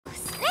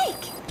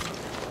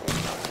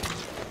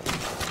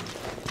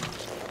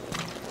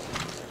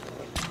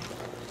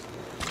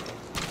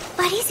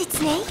What is it,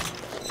 Snail?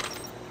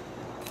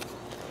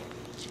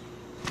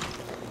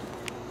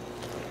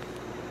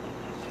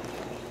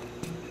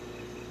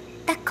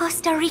 The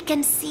Costa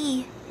Rican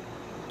Sea.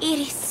 It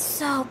is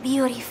so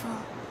beautiful.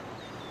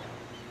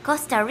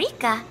 Costa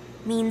Rica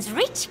means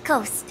rich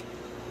coast.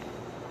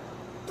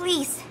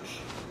 Please,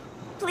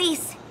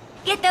 please,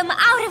 get them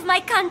out of my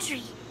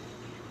country.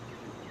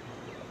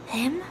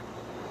 Them?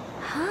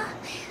 Huh?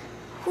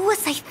 Who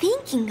was I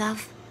thinking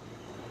of?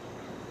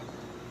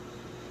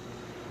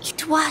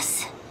 It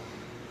was...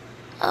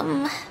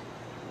 And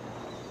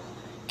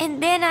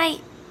then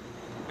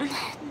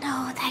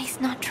No, that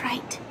is not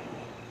right.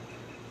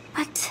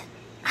 But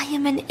I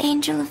am an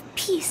angel of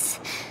peace.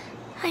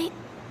 I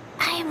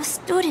am a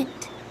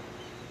student.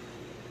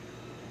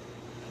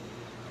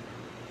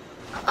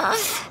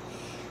 Ugh.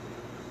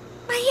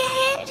 My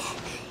head.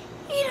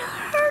 It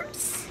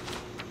hurts.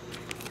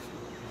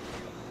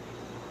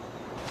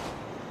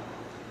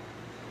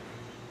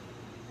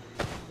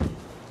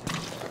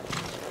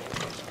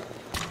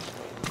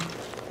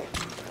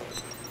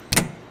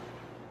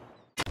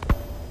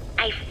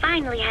 I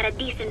finally had a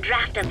decent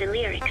draft of the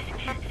lyrics,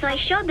 so I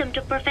showed them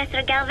to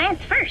Professor Galvez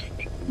first.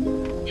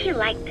 He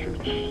liked them.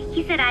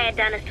 He said I had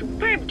done a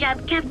superb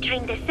job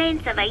capturing the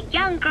sense of a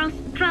young girl's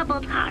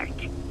troubled heart.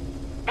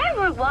 There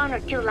were one or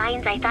two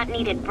lines I thought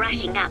needed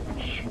brushing up,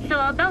 so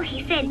although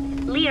he said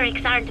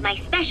lyrics aren't my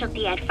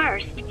specialty at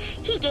first,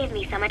 he gave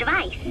me some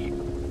advice.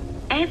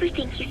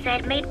 Everything he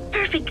said made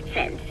perfect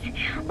sense.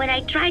 When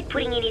I tried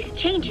putting in his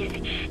changes,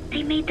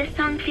 they made the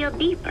song feel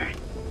deeper,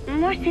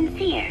 more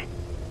sincere.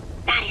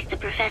 That is the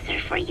professor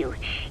for you.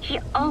 He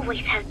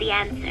always has the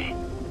answer.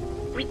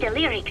 With the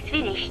lyrics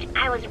finished,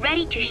 I was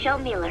ready to show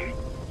Miller.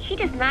 He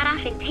does not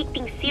often take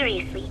things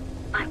seriously,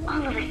 but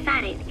all of a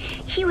sudden,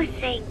 he was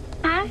saying,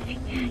 "Paz,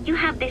 you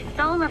have the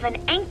soul of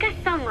an Enka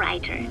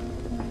songwriter."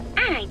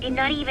 And I did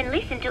not even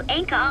listen to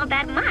Enka all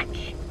that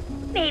much.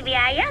 Maybe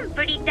I am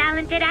pretty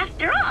talented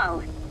after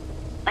all.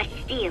 But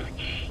still,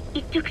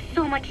 it took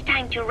so much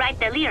time to write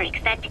the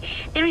lyrics that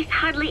there is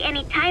hardly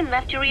any time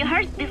left to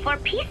rehearse before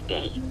Peace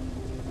Day.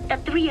 The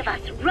three of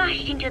us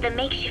rushed into the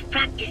makeshift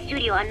practice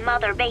studio on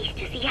Mother Base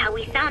to see how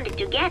we sounded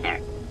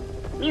together.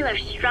 Miller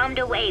strummed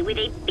away with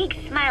a big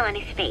smile on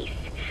his face.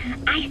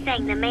 I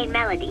sang the main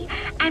melody,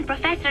 and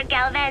Professor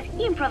Galvez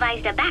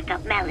improvised a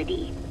backup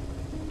melody.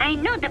 I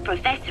know the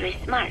professor is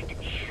smart,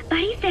 but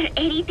is there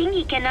anything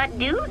he cannot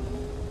do?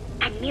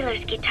 And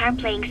Miller's guitar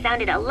playing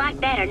sounded a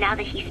lot better now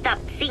that he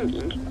stopped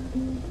singing.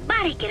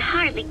 But I can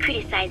hardly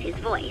criticize his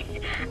voice.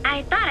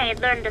 I thought I had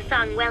learned the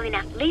song well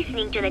enough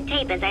listening to the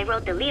tape as I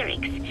wrote the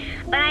lyrics,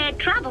 but I had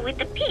trouble with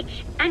the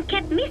pitch and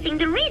kept missing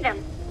the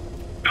rhythm.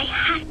 I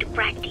have to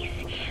practice,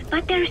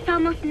 but there is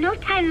almost no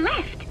time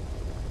left.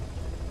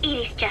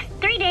 It is just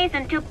 3 days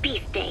until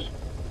Peace Day.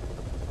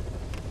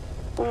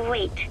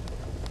 Wait,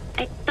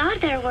 I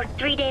thought there were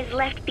 3 days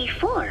left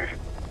before.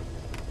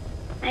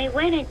 I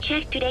went and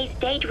checked today's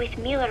date with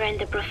Miller and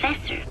the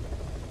professor.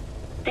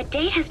 The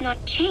date has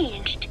not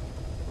changed.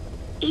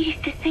 It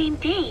is the same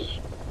day.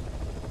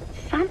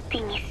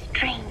 Something is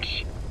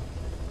strange.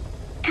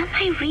 Am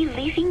I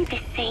reliving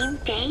the same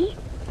day?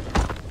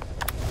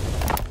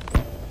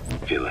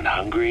 Feeling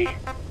hungry,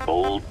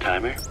 old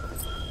timer?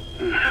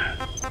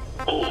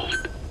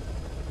 Old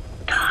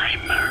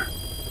timer.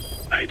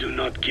 I do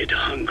not get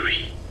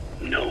hungry,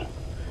 no.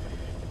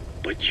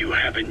 But you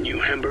have a new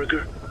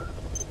hamburger?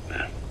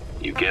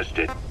 You guessed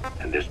it.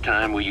 And this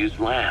time we used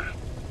lamb.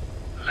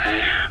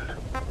 Lamb?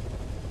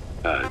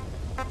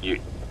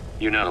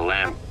 You're not a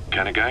lamb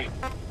kind of guy?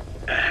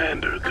 A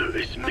hamburger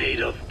is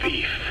made of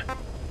beef.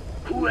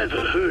 Who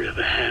ever heard of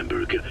a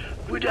hamburger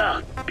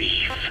without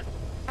beef?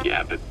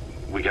 Yeah, but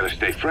we gotta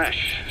stay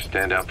fresh.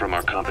 Stand out from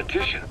our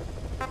competition.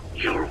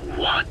 You're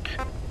what?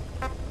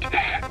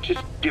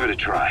 Just give it a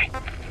try.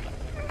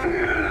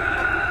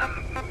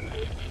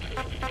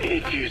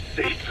 If you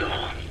say so.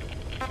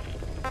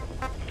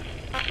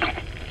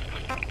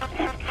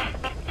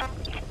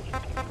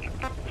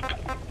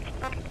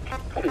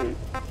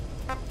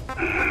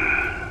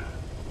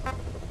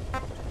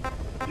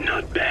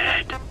 Not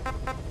bad.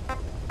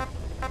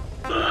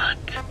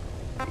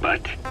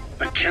 But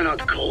I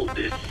cannot call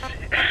this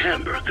a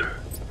hamburger.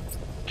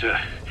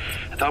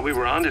 I thought we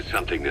were onto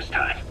something this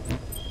time.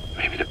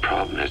 Maybe the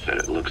problem is that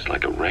it looks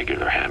like a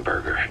regular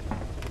hamburger.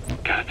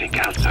 Gotta think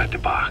outside the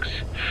box.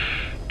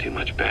 Too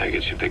much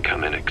baggage if they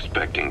come in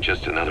expecting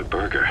just another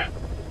burger.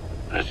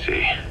 Let's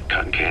see,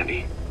 cotton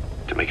candy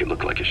to make it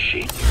look like a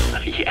sheep.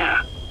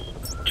 Yeah.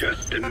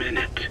 Just a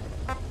minute.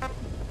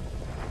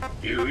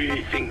 You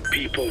really think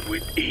people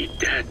would eat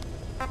that?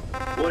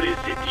 What is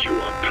it you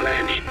are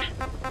planning?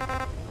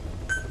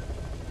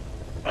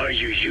 Are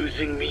you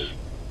using me?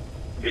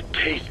 A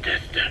taste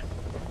tester?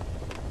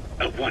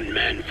 A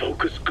one-man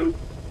focus group?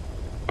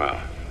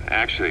 Well,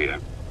 actually,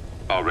 I've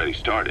already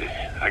started.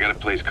 I got a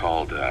place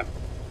called,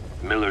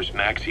 Miller's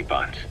Maxi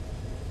Buns.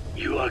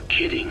 You are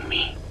kidding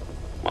me.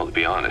 Well, to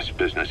be honest,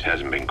 business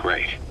hasn't been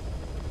great.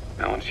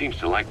 No one seems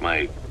to like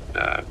my,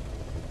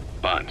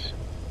 buns.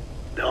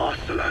 The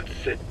Ocelot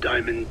said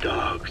Diamond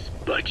Dog's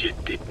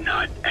budget did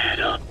not add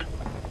up.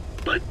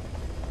 But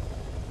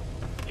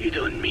you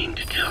don't mean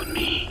to tell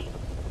me?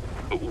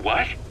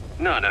 What?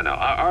 No.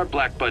 Our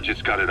black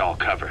budget's got it all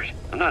covered.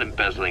 I'm not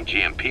embezzling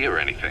GMP or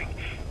anything.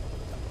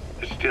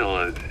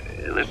 Still,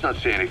 let's not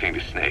say anything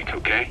to Snake,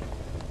 okay?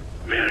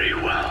 Very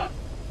well.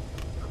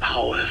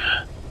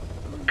 However,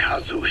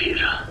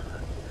 Kazuhira,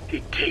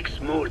 it takes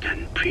more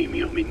than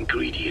premium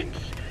ingredients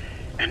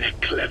and a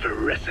clever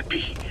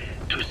recipe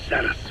to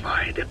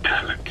satisfy the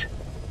palate.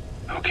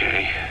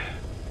 Okay,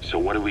 so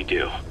what do we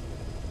do?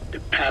 The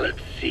palate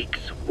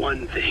seeks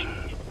one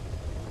thing: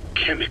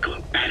 chemical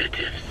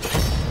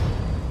additives.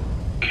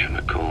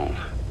 Chemical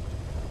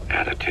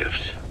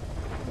additives.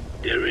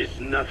 There is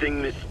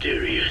nothing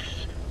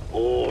mysterious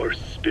or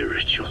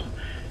spiritual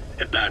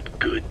about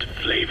good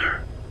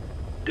flavor.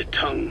 The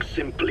tongue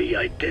simply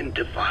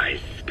identifies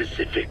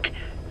specific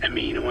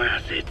amino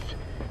acids,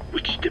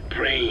 which the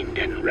brain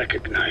then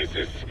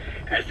recognizes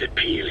as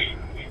appealing.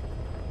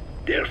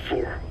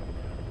 Therefore,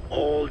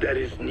 all that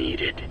is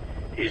needed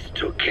is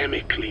to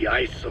chemically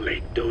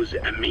isolate those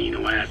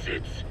amino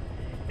acids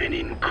and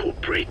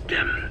incorporate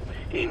them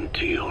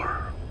into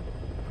your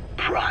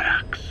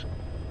products.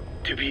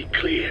 To be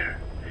clear,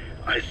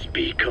 I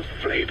speak of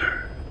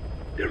flavor.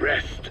 The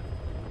rest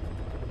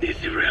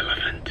is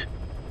irrelevant.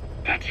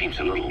 That seems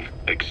a little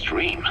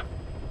extreme.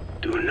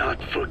 Do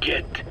not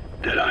forget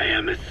that I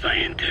am a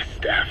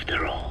scientist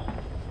after all,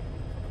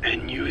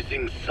 and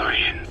using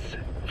science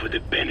for the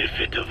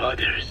benefit of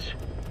others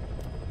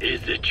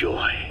is a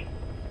joy.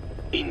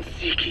 In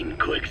seeking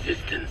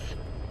coexistence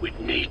with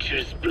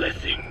nature's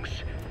blessings,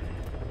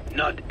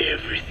 not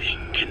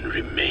everything can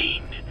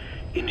remain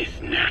in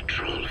its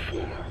natural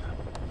form.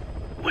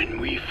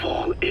 When we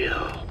fall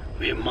ill,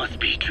 we must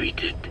be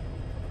treated.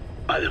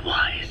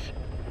 Otherwise,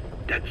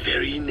 that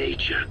very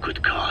nature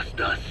could cost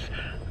us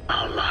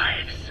our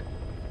lives.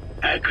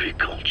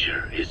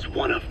 Agriculture is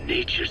one of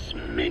nature's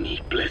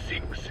many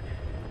blessings.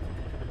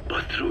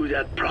 But through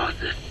that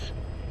process,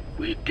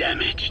 we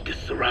damage the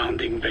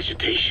surrounding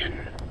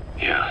vegetation.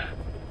 Yeah.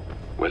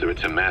 Whether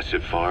it's a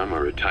massive farm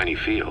or a tiny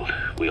field,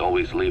 we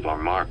always leave our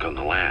mark on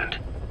the land.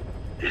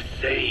 The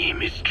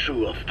same is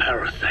true of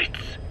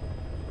parasites.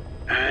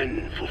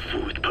 And for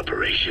food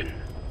preparation.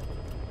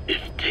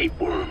 If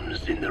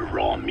tapeworms in the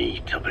raw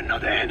meat of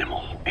another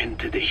animal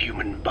enter the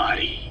human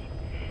body,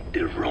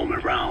 they roam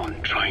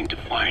around trying to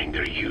find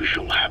their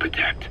usual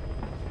habitat.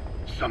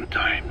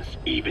 Sometimes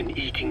even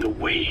eating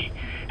away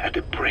at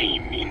the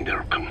brain in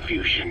their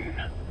confusion.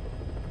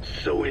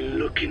 So in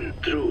looking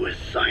through a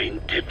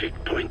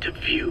scientific point of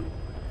view,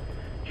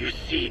 you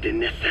see the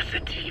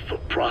necessity for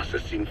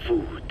processing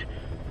food.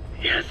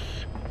 Yes,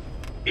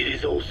 it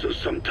is also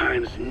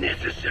sometimes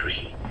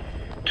necessary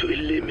to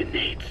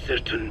eliminate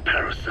certain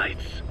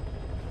parasites,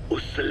 or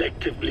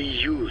selectively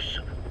use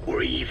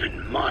or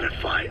even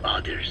modify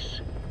others.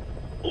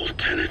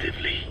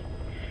 Alternatively,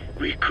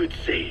 we could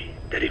say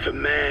that if a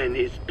man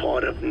is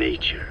part of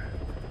nature,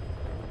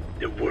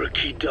 the work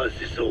he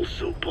does is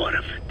also part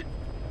of it.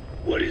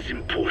 What is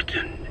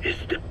important is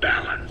the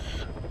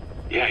balance.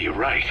 Yeah, you're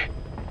right.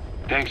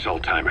 Thanks,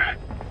 old-timer.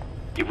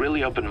 You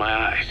really opened my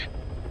eyes.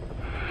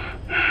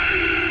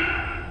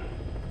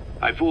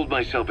 I fooled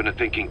myself into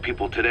thinking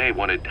people today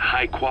wanted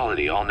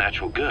high-quality,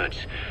 all-natural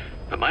goods.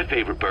 But my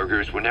favorite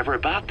burgers were never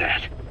about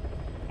that.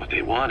 What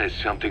they want is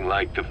something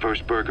like the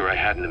first burger I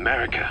had in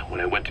America when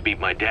I went to meet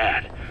my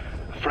dad.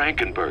 A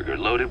Frankenburger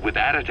loaded with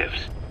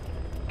additives.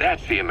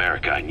 That's the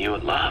America I knew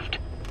and loved.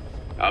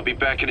 I'll be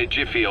back in a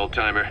jiffy,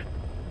 old-timer.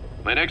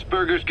 My next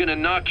burger's gonna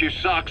knock your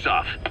socks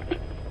off.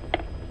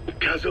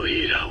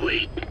 Kazuhira,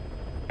 wait.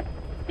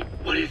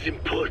 What is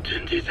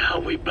important is how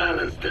we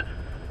balance the...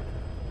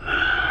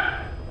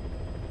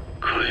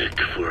 quick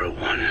for a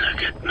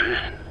one-legged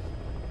man.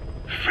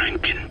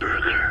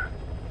 Frankenburger.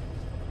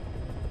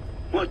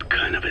 What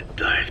kind of a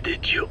dive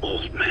did your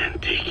old man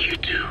take you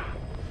to?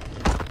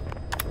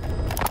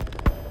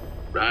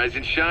 Rise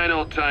and shine,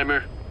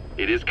 old-timer.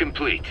 It is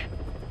complete.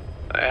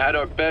 I had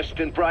our best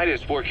and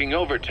brightest working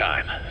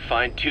overtime,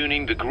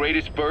 fine-tuning the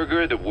greatest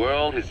burger the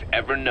world has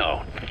ever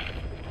known.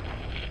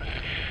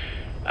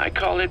 I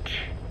call it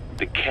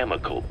the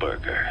chemical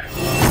burger.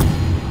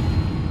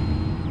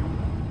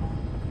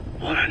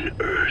 What on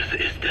earth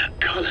is that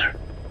color?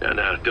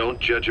 Now, don't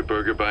judge a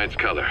burger by its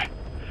color.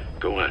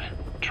 Go on,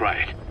 try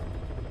it.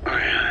 I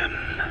am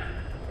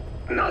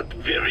not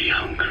very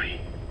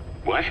hungry.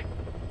 What?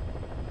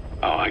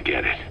 Oh, I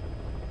get it.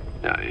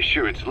 Now,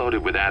 sure, it's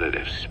loaded with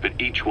additives,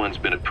 but each one's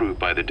been approved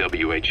by the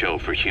WHO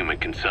for human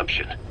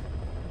consumption.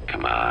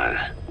 Come on,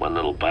 one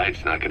little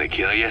bite's not gonna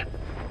kill you.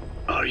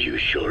 Are you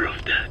sure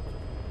of that?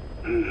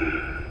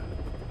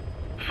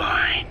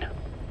 Fine.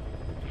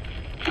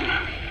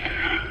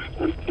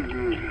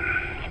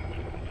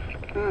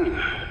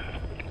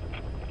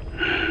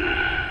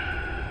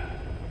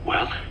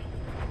 Well,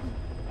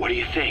 what do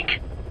you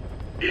think?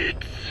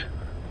 It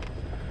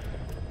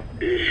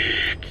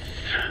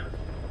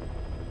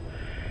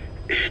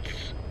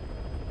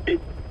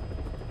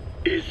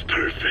is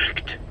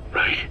perfect.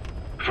 Right?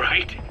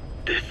 Right?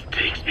 This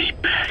takes me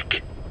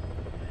back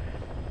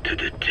to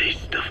the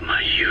taste of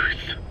my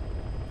youth.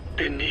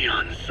 The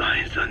neon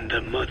signs on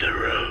the Mother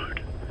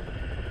Road.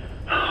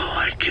 Oh,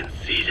 I can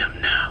see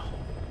them now.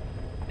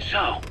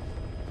 So,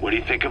 what do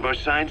you think of our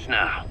signs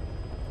now?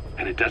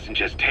 And it doesn't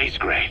just taste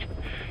great.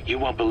 You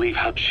won't believe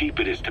how cheap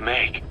it is to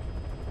make.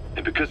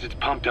 And because it's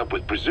pumped up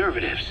with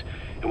preservatives,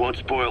 it won't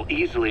spoil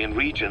easily in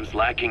regions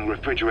lacking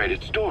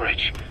refrigerated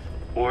storage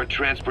or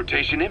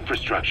transportation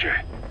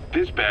infrastructure.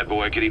 This bad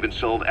boy could even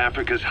solve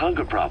Africa's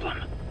hunger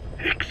problem.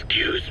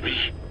 Excuse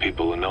me?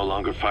 People will no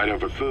longer fight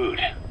over food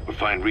or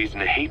find reason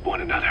to hate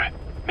one another.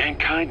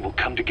 Mankind will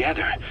come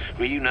together,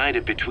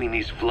 reunited between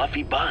these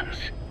fluffy buns.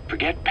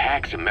 Forget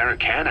Pax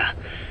Americana.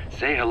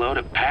 Say hello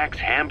to Pax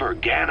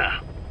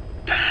Hamburgana.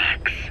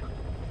 Pax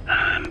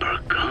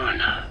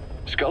Hamburgana.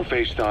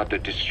 Skullface thought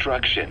that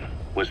destruction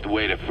was the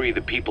way to free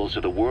the peoples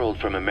of the world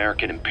from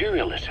American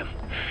imperialism.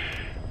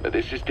 But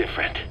this is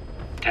different.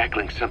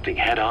 Tackling something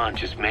head-on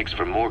just makes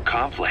for more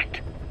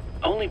conflict.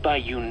 Only by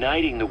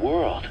uniting the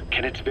world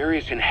can its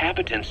various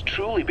inhabitants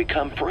truly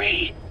become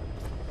free.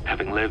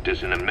 Having lived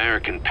as an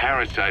American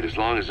parasite as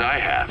long as I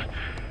have,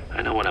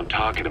 I know what I'm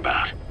talking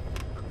about.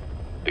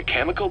 The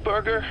chemical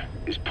burger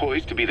is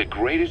poised to be the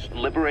greatest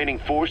liberating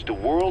force the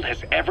world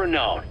has ever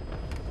known.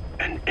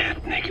 An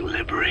ethnic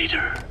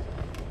liberator.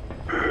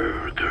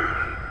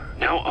 Burger.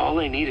 Now all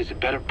I need is a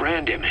better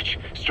brand image,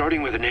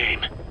 starting with a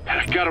name.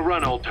 Gotta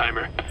run,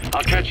 old-timer.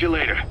 I'll catch you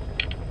later.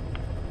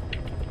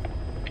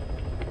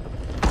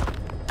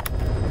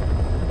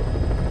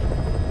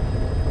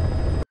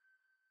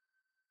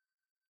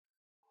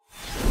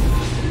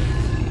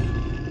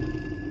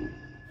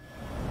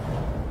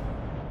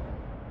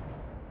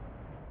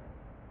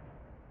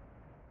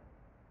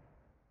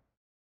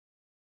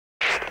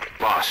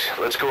 Boss,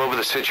 let's go over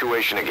the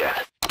situation again.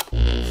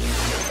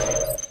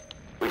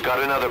 We've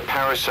got another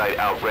parasite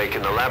outbreak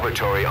in the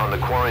laboratory on the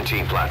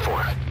quarantine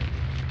platform.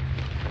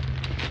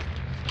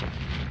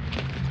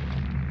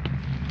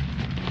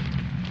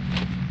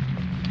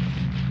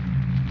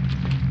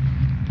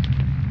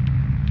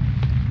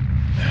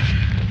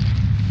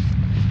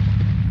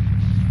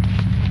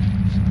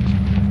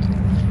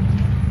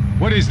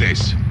 What is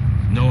this?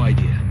 No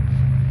idea.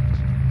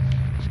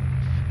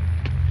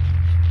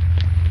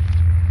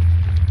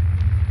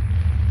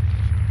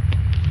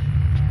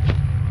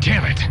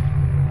 Damn it!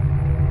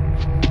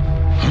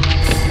 Huh?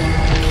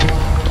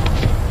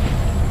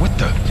 What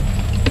the?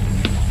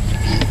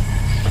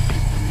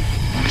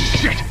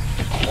 Shit!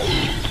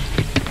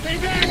 Stay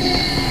back!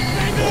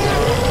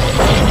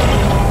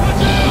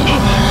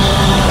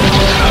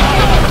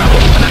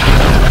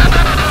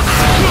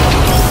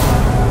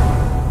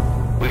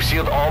 We've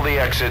sealed all the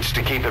exits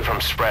to keep it from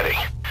spreading.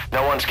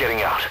 No one's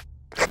getting out.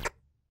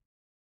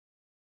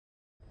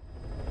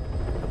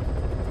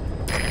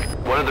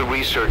 One of the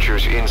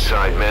researchers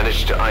inside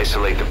managed to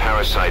isolate the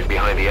parasite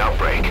behind the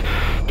outbreak.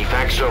 He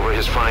faxed over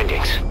his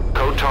findings.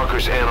 Code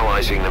Talker's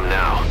analyzing them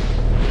now.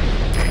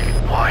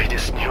 Why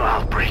this new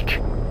outbreak,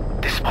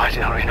 despite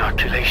our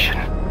inoculation?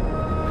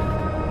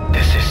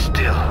 This is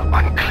still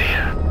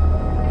unclear.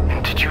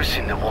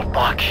 Introducing the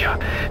Wolbachia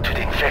to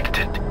the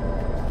infected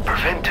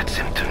prevented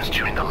symptoms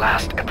during the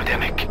last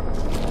epidemic.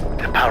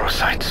 The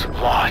parasites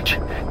lodge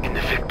in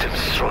the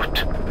victim's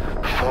throat,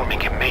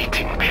 forming a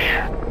mating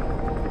pair.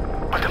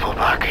 But the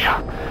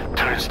Wolbachia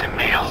turns the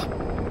male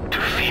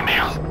to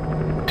female.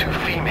 Two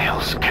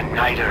females can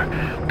neither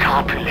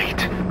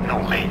copulate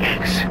nor lay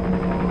eggs.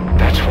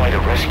 That's why the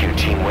rescue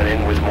team went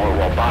in with more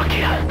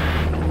Wolbachia.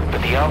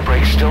 But the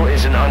outbreak still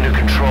isn't under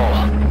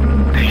control.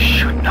 They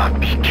should not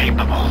be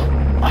capable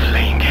of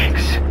laying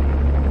eggs.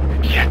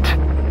 Yet,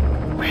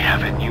 we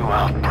have a new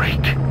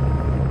outbreak,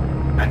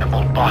 and the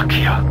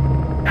Wolbachia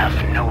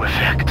have no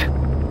effect.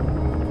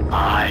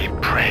 I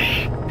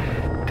pray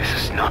this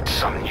is not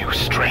some new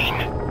strain.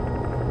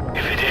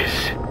 If it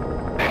is,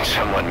 then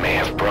someone may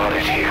have brought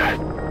it here.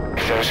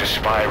 If there's a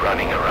spy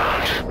running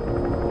around.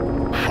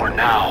 For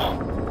now,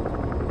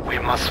 we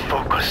must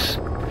focus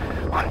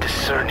on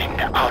discerning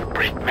the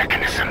outbreak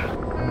mechanism.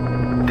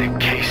 The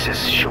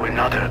cases show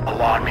another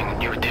alarming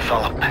new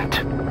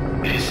development.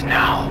 It is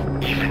now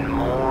even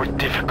more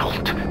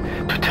difficult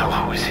to tell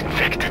who is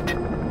infected.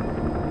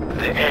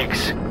 The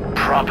eggs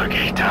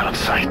propagate out of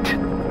sight.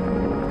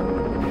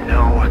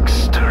 No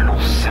external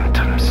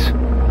symptoms.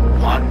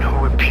 One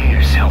who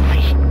appears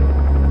healthy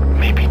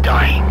may be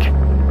dying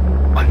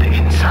on the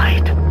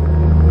inside.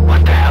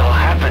 What the hell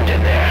happened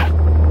in there?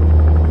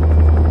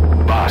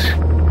 Boss,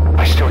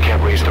 I still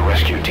can't raise the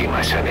rescue team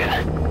I sent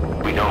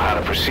in. We know how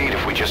to proceed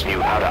if we just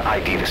knew how to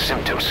ID the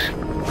symptoms.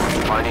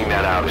 Finding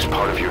that out is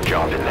part of your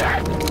job in there.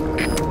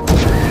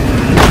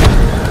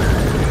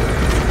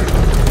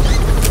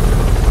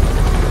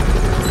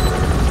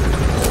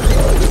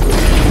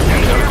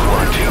 Enter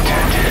quarantine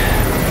tent.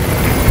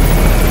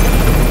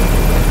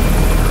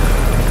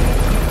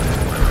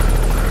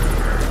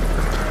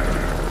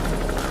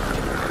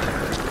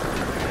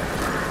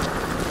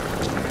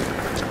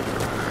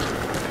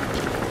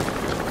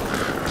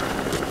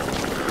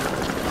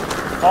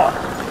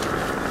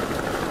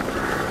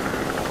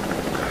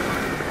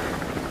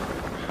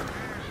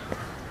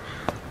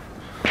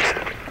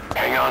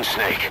 on,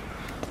 Snake.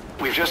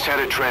 We've just had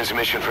a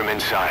transmission from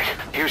inside.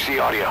 Here's the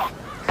audio. It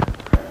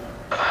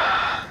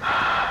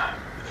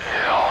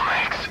all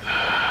makes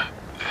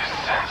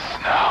sense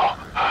now.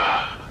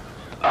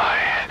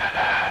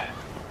 I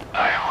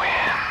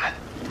win.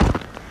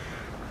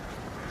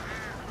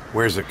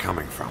 Where's it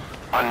coming from?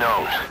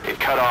 Unknown.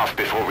 It cut off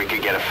before we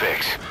could get a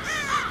fix.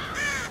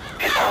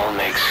 It all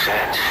makes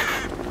sense.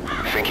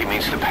 Think he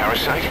means the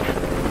parasite?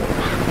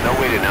 No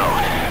way to know.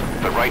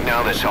 But right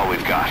now, that's all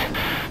we've got.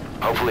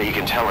 Hopefully he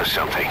can tell us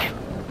something.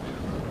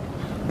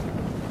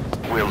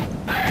 We'll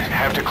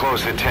have to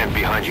close the tent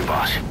behind you,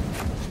 boss.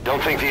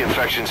 Don't think the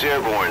infection's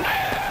airborne,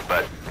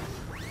 but...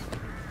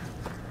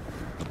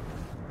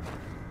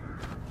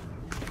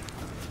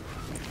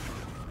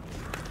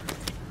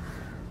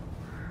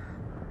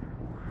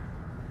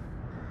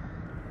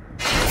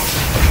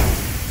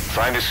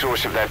 Find the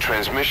source of that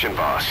transmission,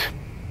 boss.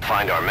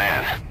 Find our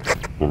man.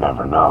 You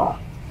never know.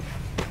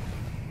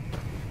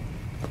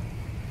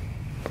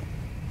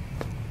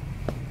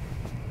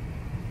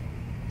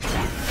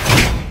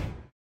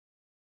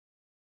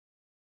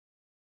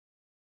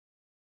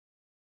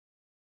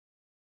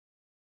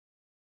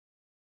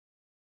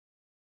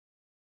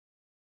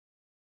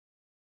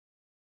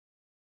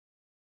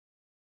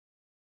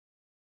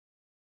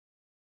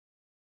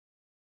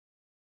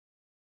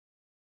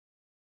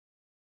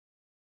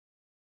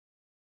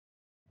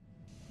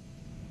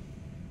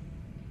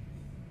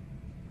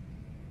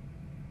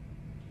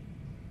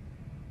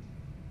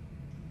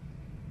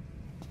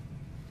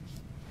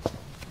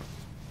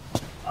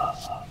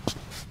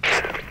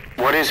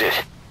 What is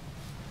it?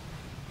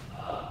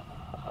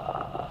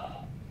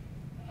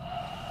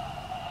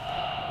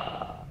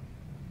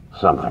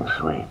 Something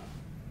sweet.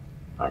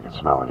 I can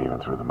smell it even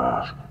through the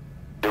mask.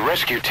 The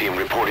rescue team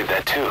reported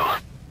that too.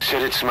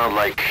 Said it smelled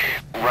like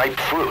ripe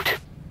fruit.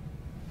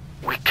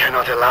 We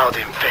cannot allow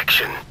the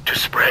infection to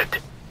spread.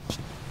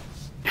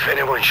 If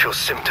anyone shows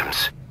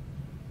symptoms,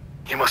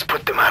 you must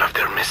put them out of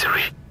their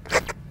misery.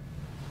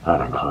 That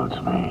includes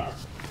me.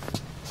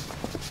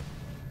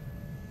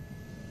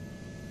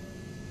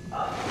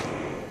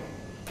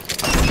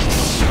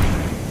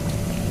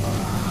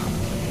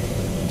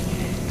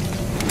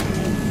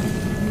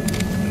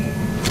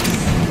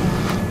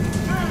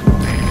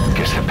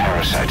 Guess the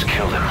parasites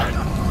killed him.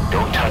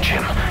 Don't touch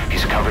him.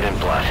 He's covered in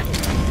blood.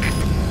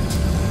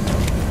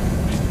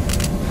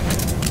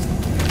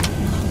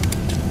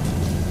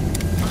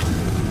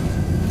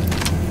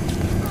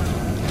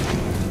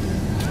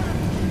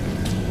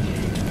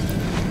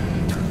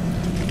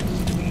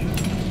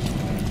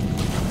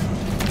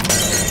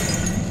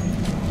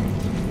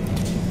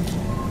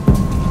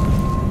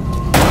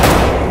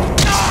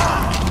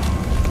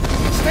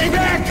 Stay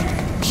back!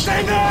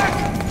 Stay back!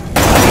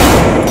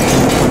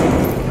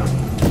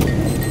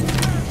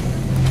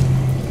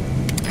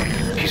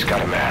 He's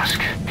got a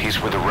mask. He's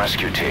with the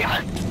rescue team.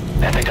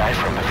 And the guy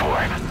from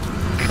before.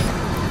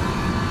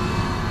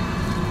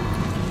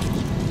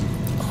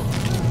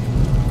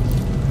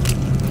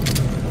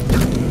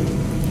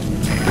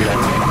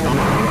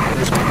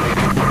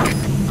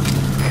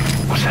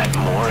 Was that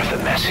more of the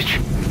message?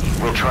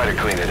 We'll try to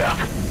clean it up.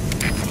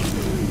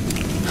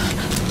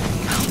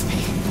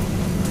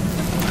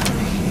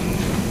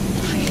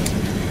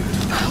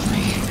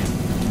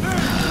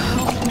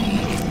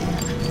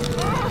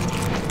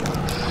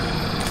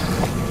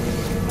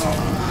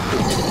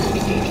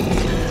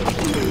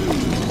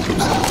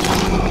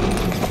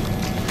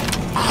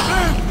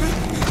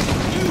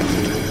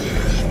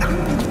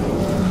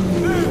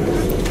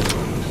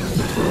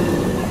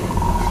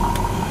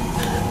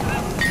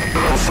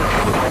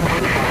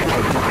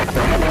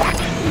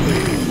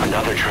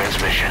 Another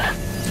transmission.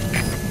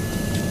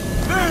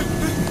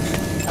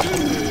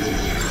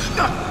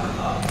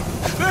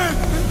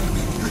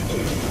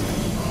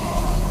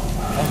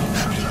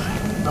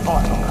 The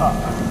boss will come.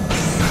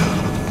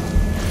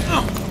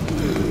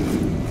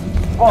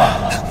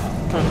 Boss,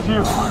 it's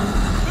you.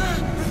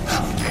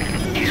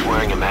 He's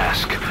wearing a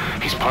mask.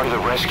 He's part of the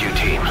rescue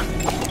team.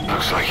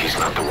 Looks like he's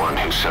not the one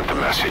who sent the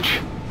message.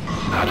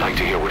 I'd like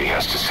to hear what he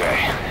has to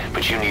say,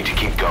 but you need to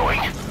keep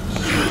going.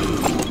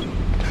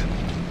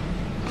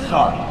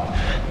 Sorry.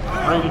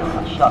 Radio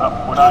was shut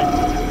up when I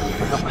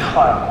was open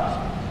fire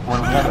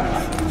when we entered.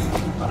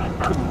 But I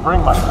couldn't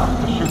bring myself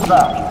to shoot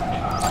back.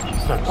 Like you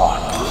said,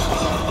 boss.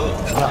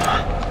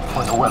 Never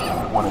point a weapon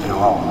at one of your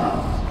own.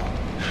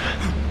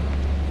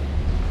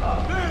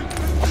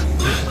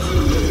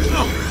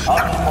 I'll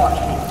keep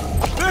watching.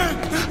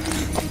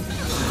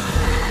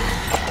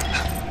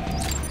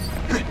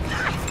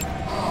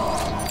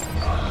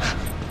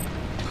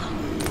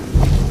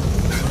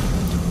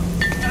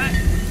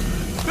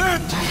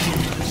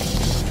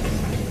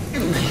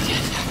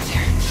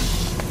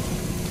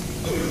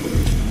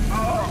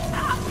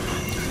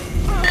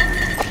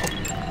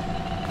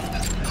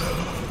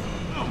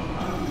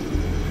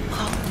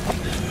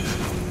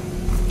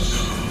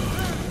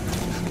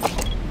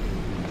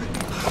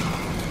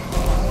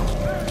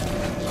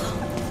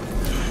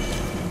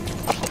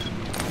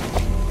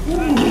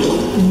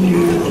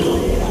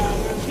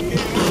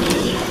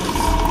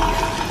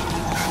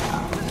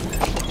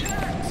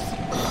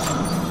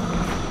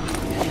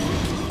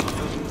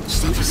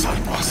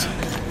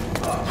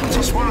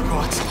 just want to go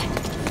outside.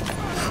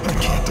 I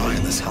can't die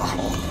in this hell.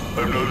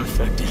 I'm not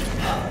infected.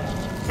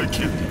 I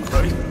can't be,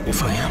 right?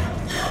 If I am,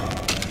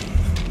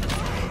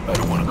 I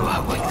don't want to go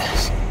out like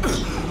this.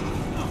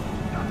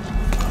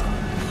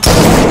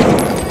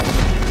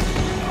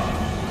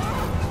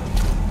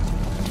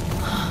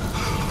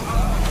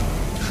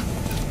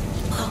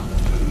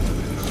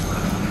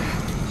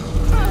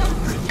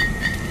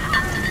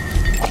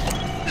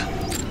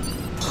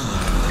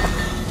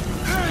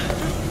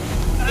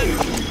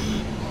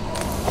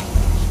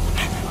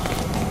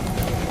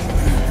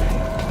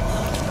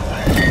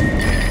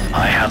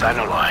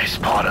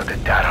 Analyzed part of the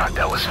data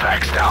that was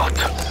faxed out.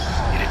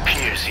 It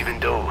appears even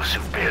those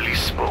who barely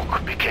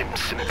spoke became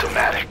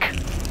symptomatic.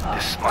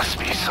 This must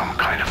be some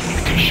kind of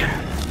mutation.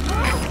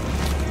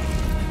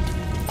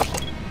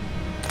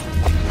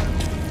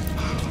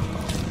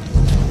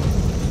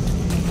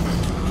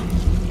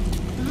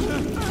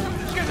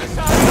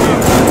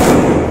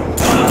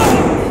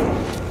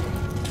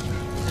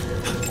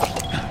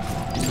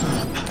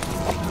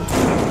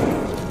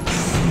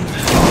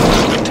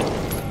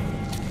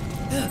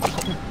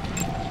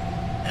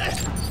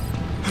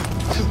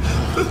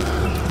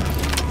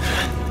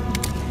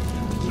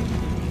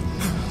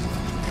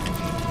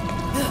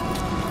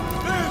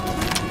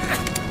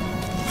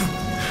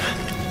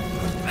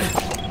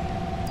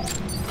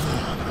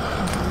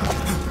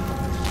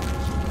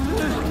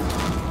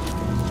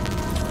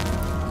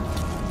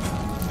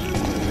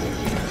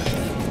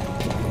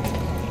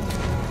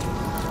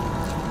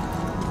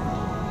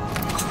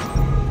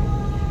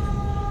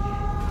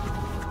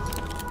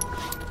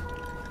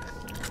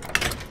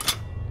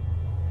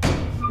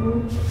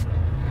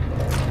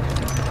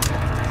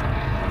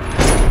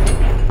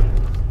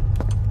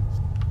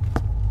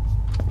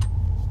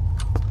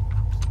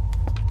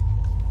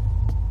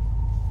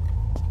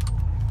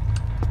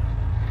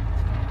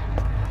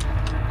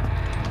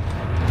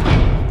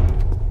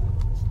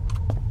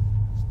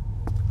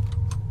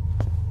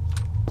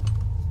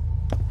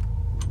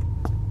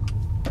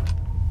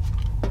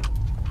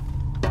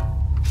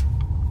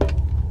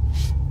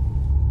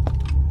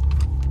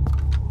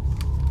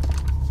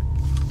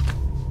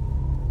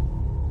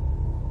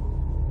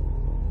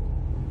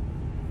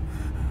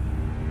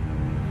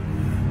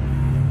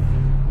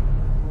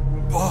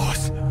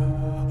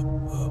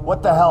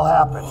 What the hell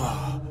happened?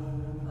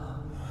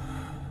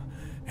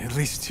 At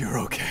least you're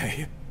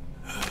okay.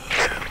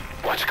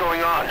 What's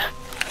going on?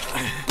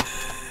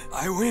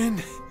 I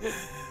win.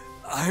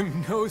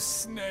 I'm no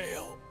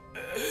snail.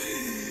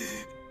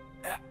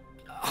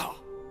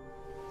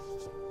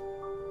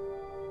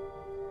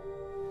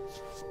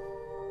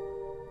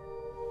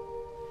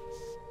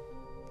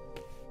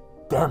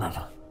 Damn it.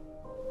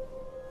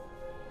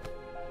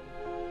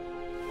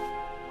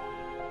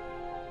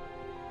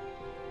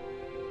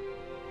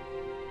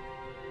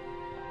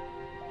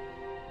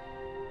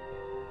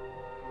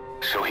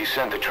 So he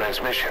sent the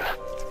transmission.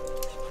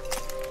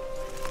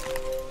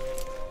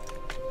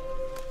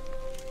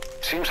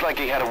 Seems like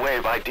he had a way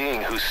of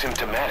IDing who's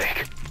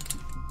symptomatic.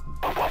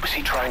 But what was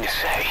he trying to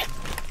say?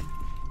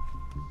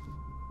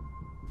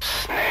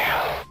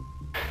 Snail.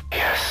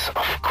 Yes,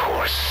 of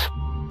course.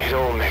 It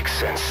all makes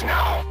sense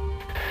now.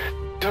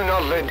 Do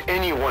not let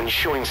anyone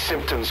showing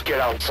symptoms get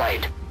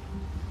outside.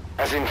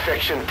 As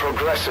infection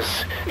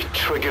progresses, it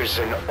triggers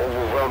an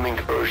overwhelming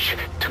urge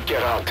to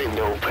get out in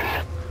the open.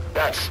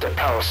 That's the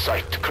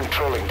parasite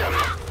controlling them.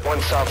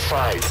 Once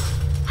outside,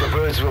 the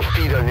birds will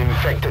feed on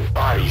infected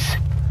bodies,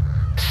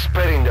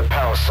 spreading the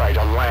parasite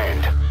on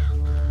land.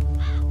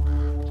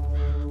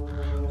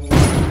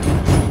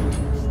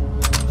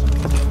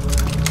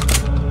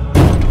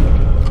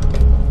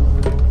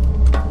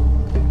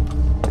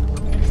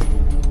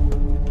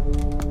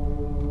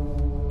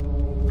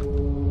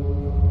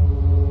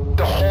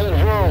 The whole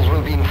world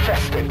will be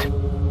infested.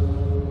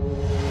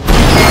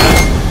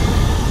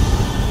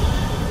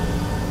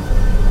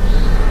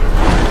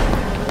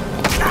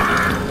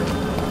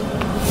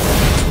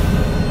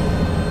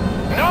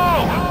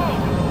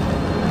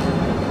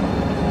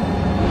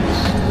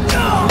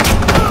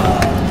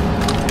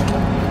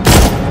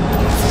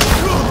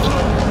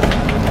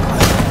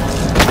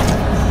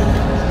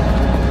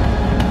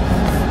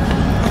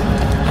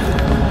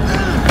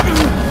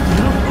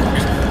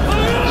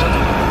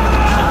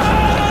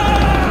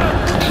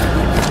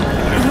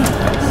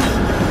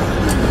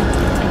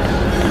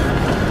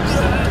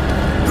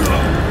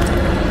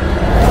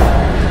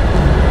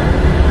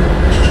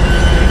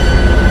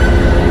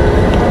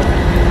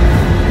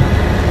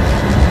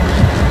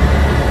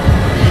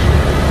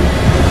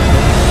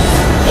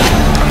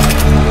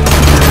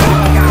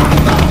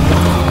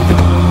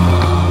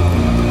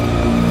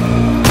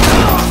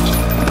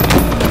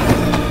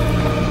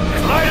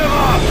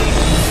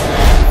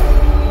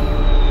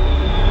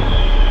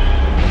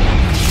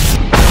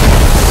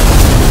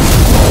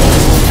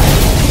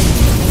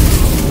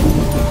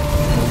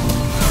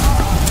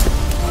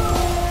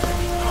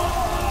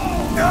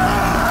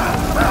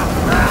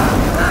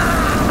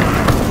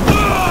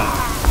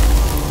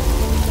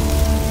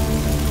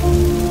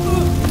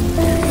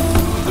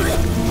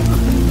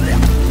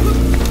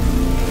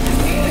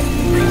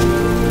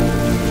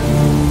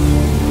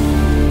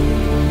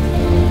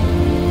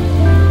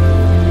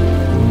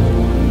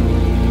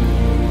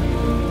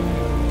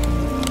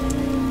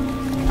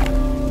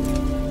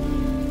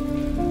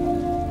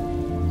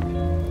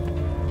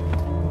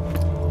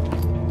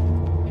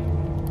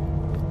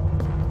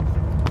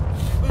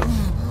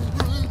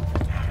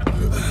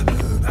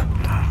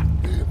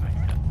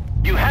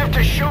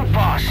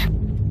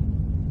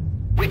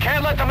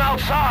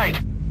 outside!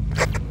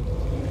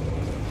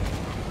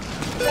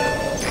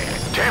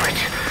 Damn it!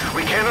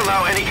 We can't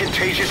allow any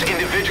contagious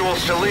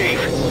individuals to leave.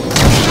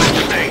 Shoot,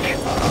 Snake!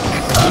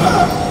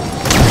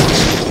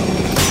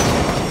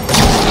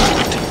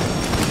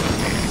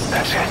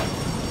 That's it.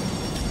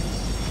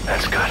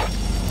 That's good.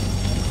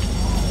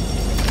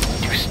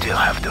 You still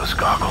have those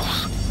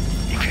goggles.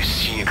 If you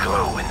see a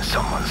glow in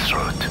someone's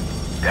throat,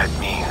 that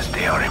means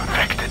they are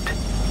infected.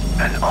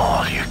 And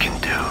all you can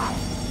do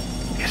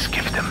is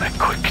give them a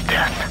quick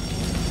death.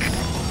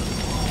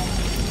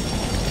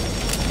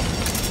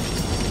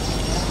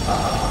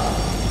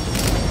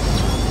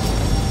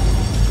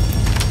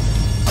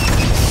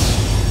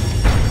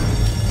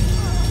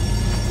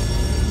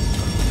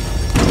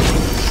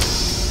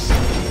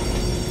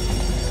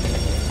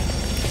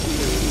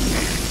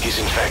 He's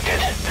infected.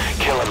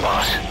 Kill him,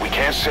 boss. We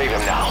can't save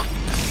him now.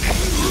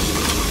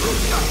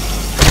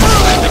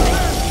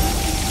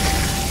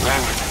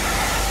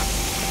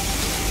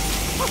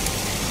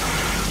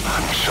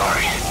 I'm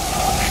sorry.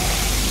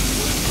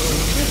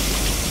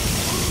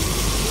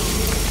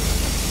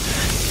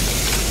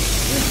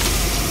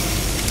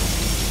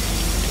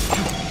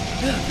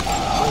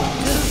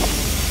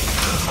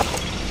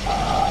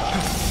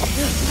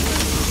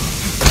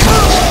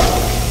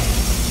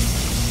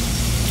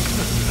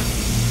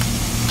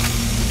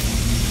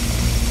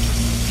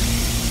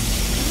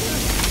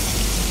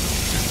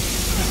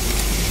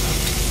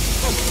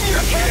 You're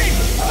kidding,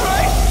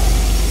 right?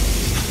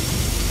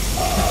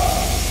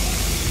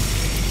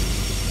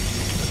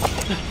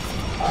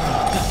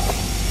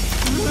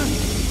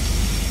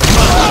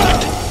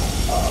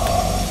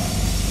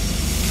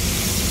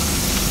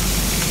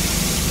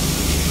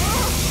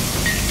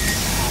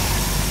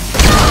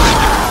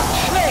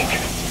 Snake!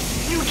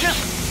 You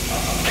just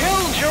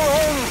killed your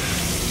own...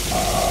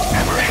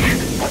 Emmerich,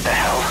 what the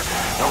hell?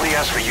 Nobody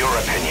asked for your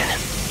opinion.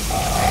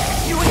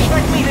 You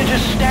expect me to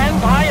just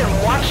stand by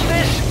and watch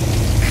this?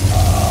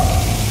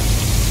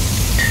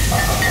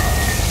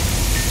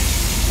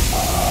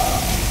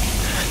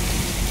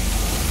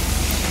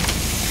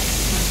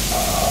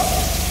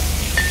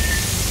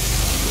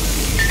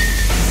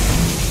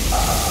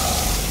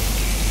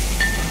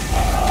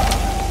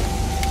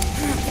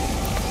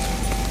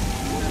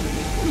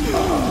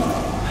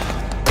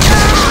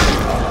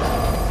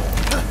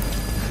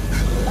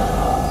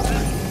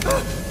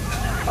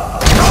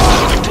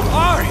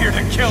 Are here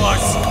to kill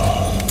us!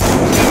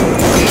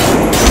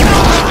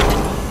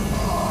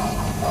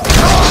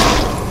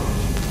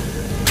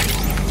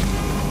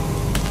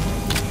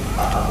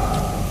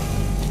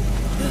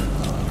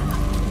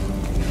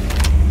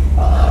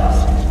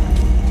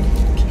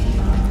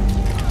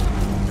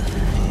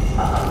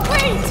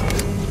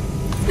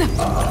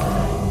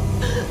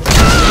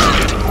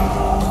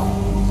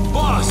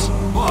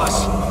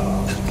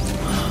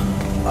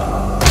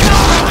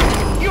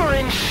 You're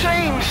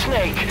insane,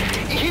 Snake!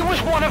 He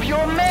was one of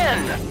your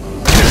men!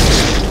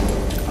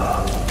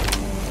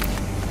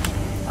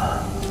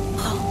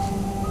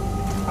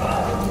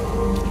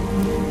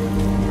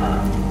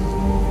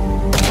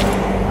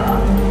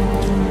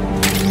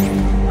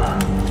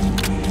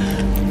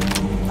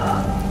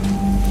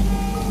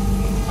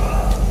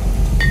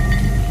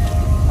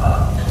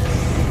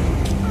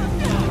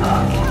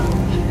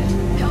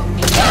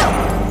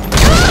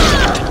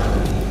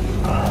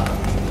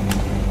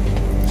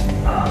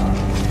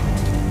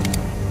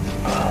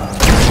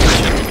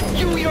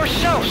 You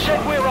yourself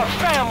said we're a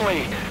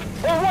family!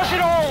 Or was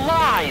it all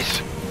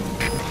lies?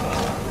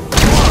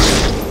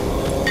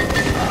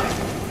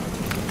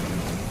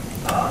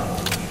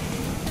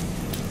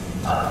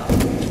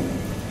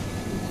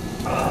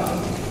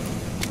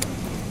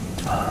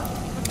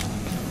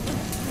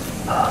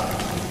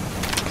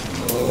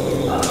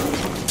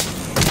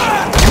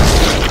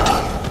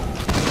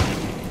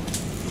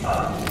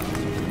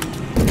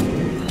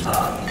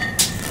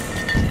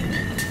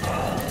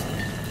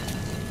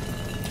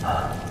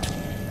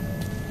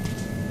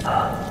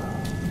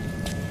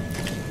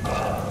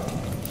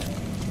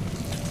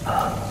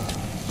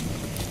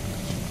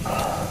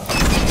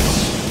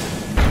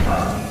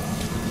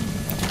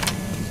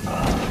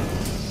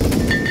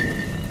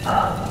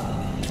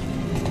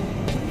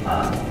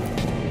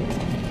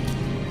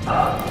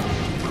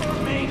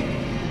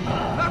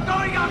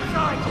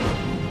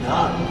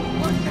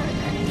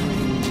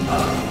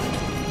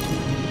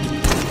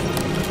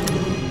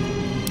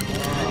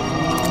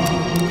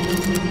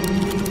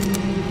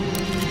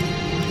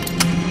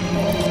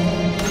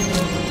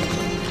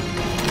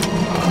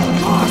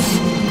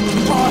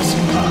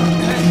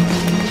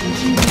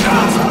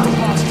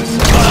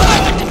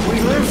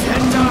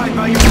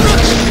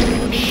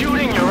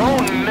 Shooting your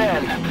own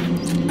men!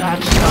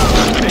 That's not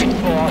the big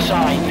boss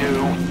I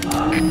knew.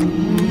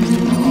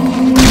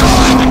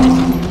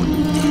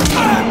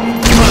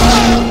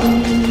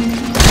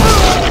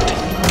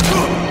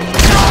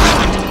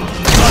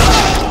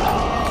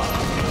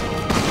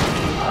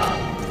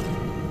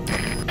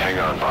 Hang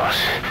on, boss.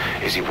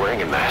 Is he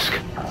wearing a mask?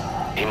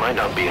 He might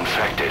not be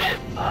infected.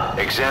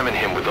 Examine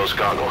him with those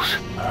goggles.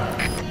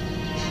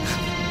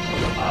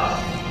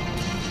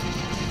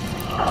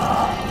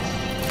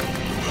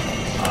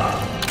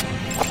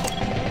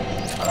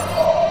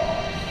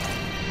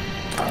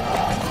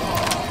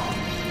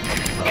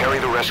 Carry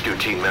the rescue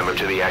team member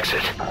to the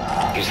exit.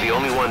 He's the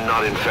only one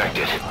not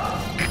infected.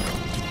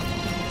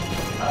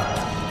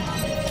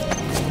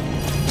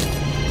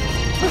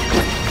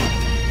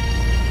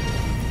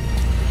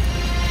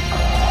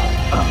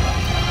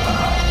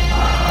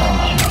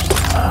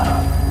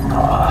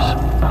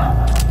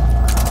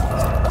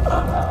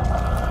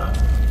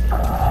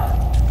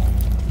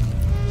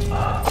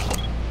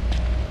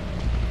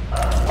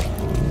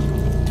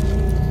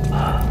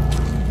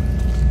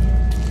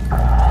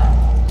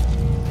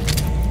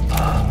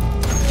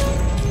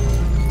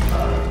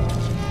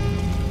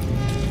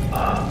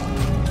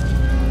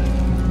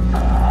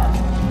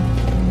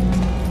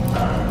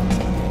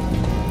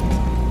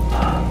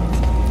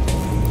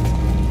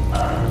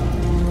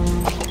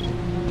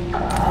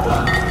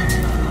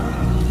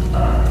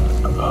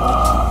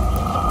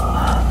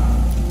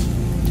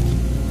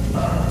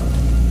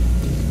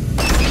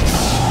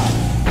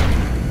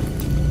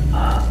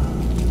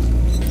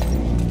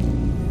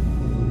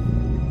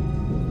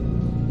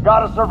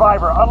 Got a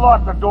survivor.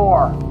 Unlock the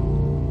door.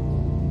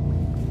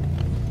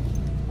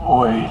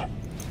 Wait.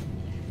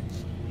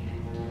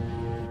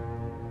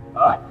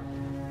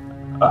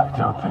 I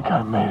don't think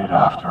I made it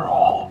after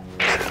all.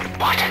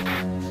 What?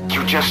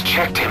 You just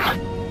checked him.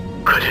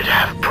 Could it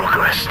have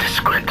progressed this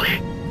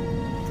quickly?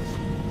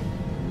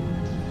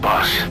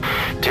 Boss,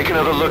 take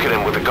another look at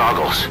him with the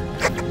goggles.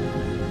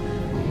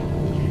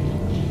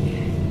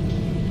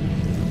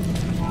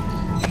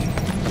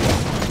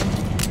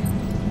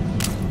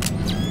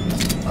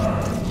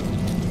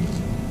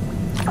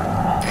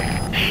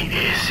 He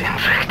is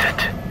infected.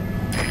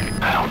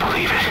 I don't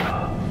believe it.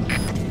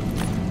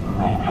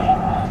 Maybe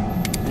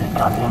it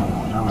got in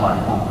through my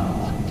wounds.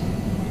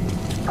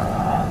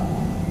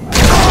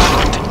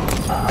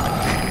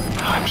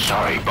 I'm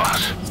sorry,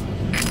 boss.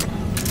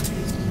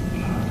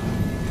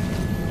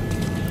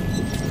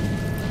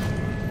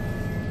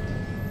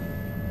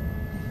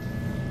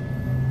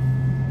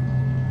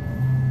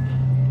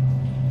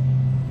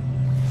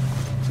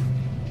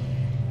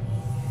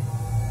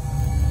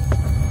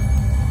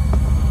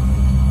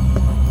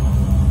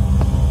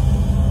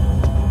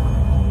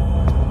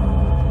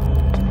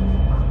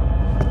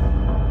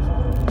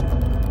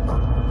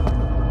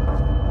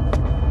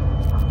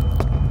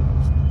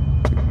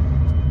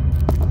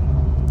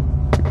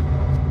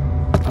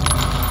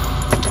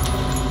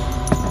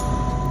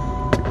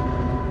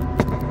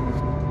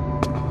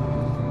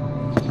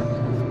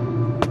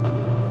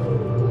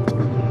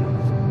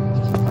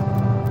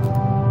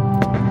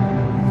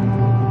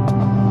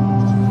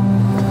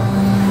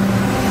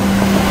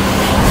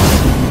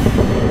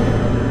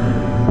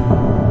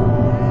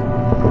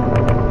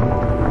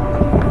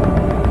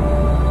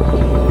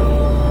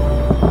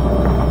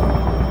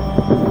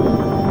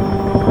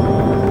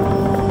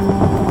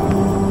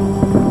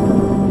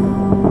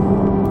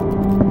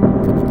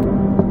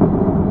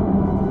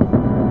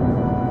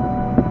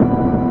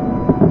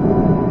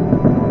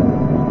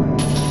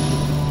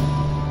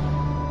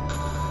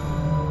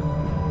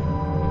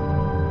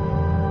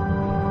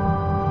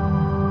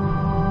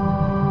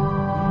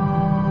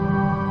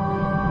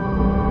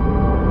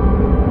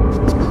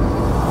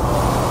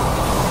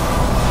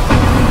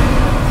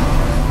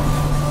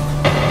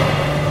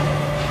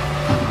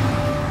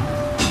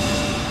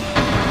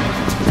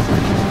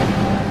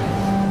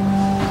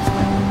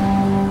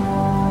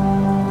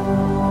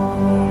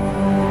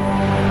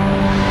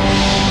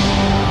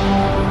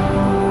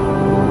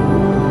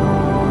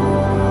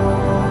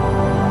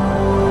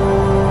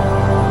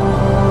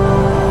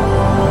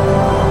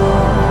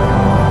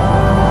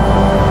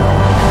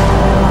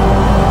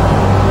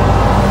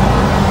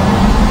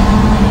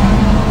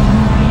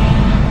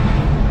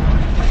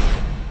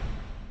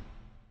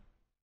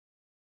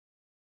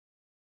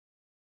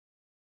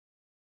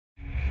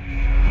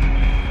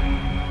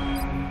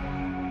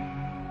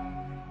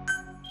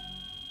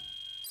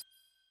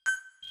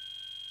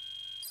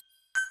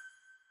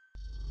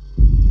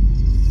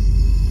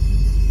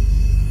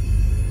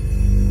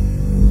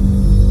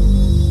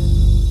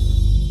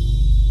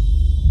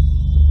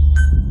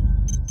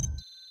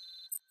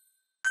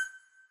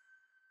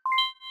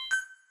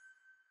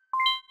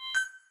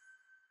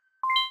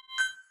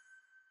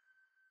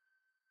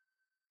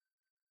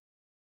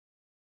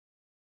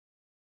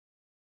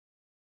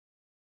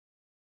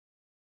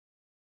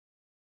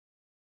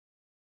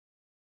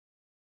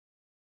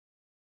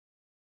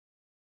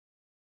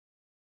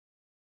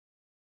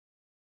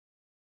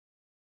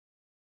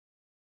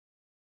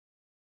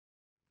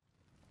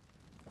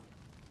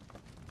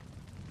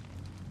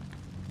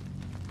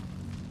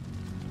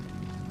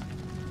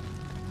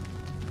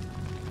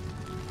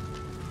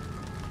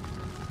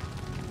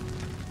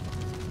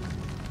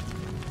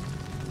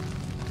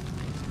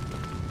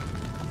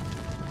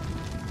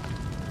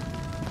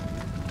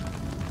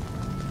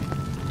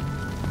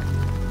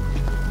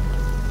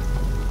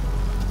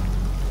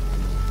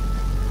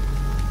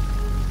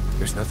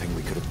 There's nothing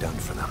we could have done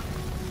for them.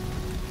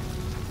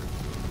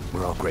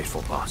 We're all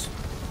grateful, boss.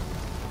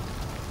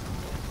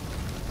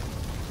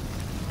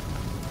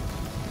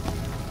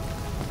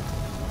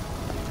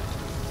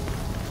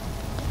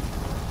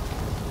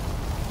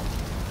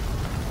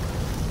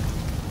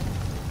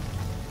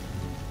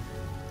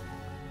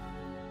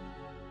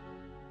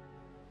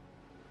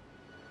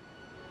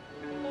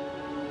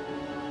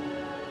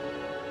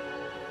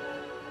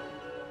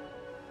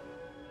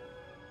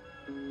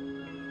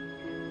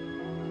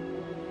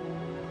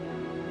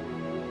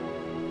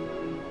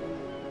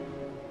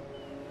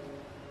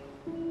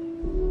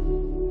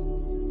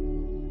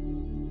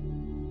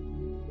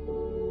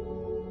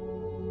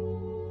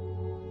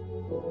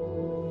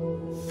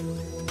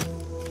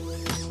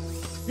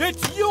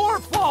 It's your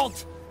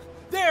fault!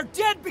 They're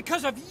dead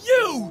because of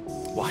you!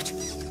 What?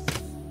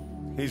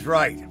 He's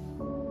right.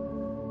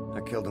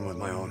 I killed him with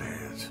my own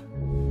hands.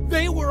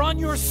 They were on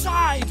your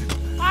side!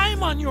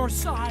 I'm on your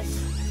side!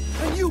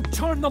 And you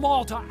turned them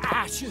all to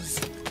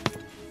ashes!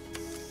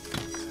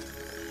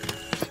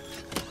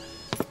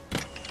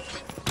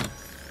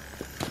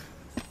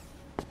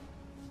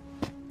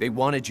 They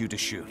wanted you to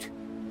shoot.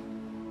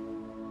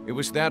 It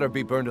was that or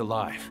be burned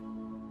alive.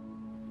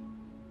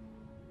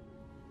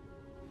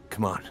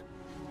 Come on.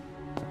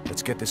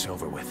 Let's get this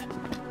over with.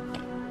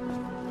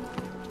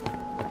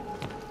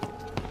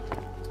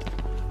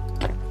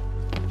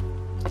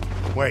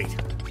 Wait.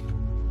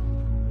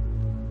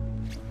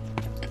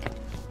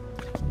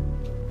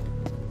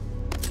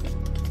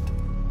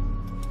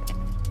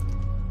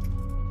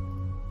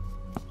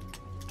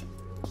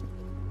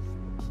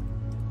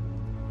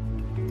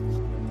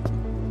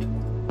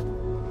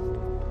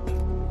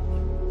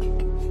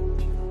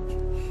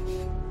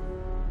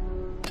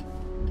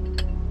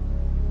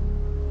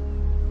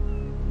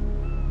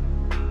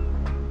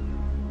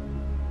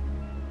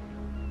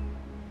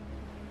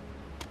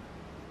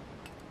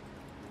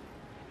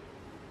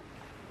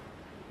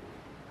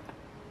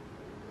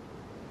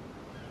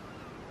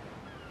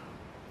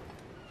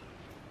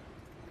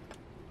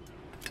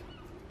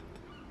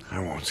 I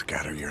won't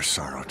scatter your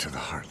sorrow to the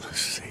heartless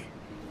sea.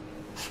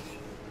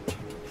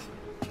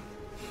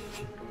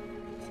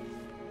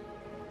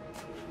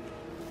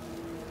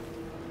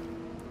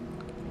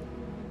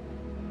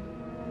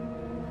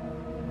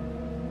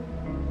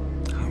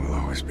 I will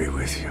always be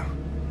with you.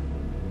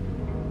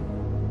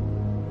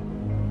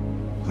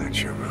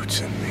 Plant your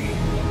roots in me.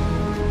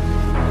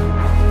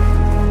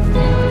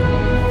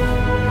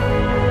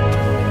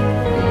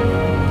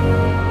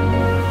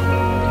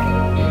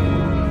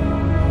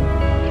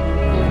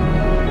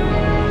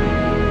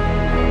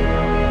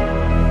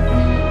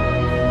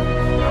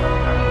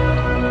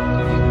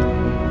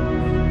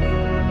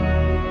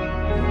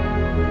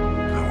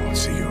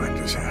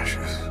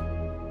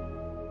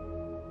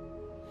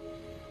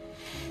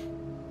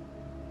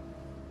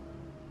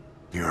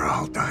 You're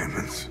all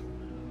diamonds.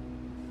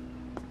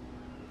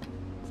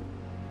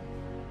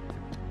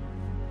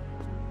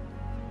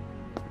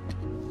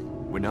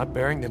 We're not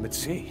burying them at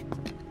sea.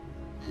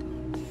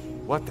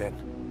 What then?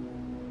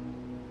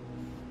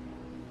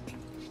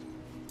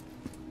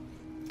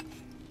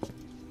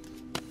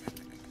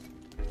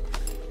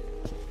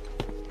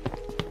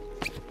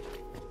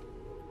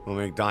 We'll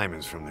make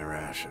diamonds from their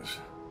ashes.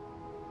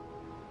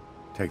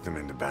 Take them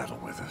into battle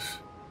with us.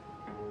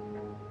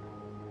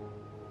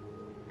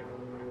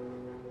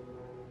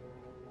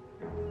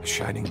 A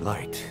shining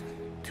light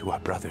to our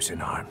brothers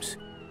in arms,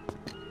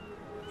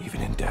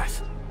 even in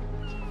death.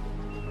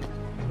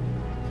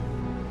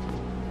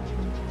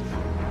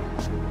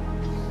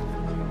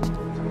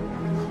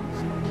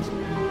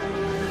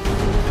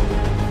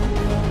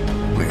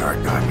 We are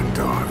diamond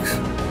dogs.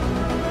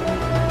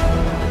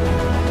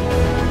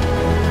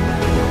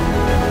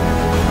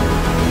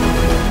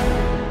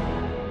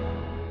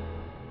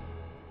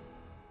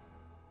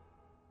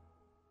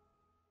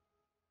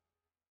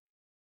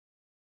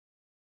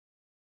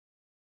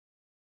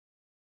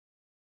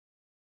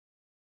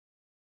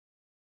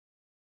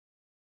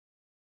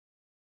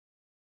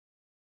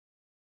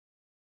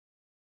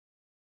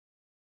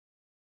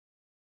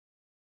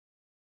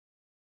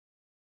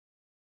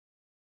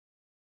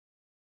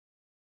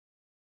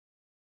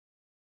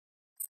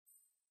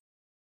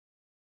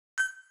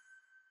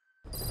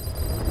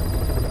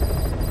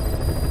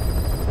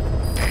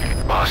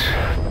 Boss,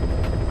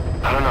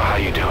 I don't know how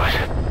you do it.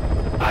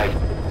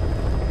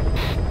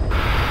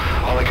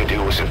 All I could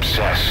do was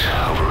obsess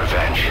over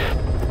revenge,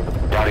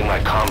 doubting my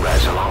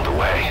comrades along the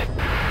way.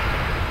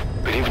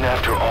 But even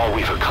after all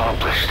we've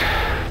accomplished,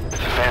 the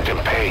phantom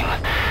pain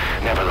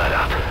never let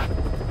up.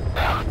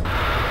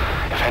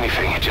 If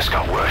anything, it just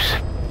got worse.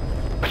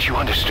 But you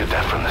understood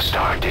that from the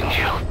start, didn't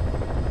you?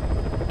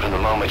 From the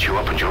moment you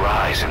opened your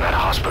eyes in that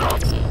hospital,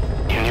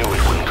 you knew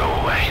it wouldn't go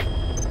away.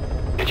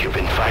 Yet you've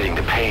been fighting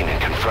the pain and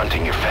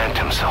confronting your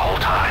phantoms the whole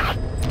time.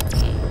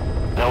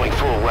 Knowing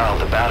full well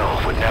the battle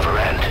would never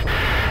end,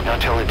 not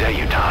till the day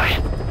you die.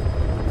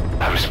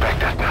 I respect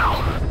that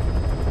now,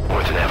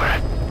 more than ever.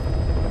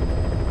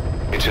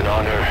 It's an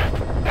honor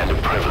and a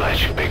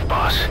privilege, Big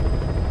Boss.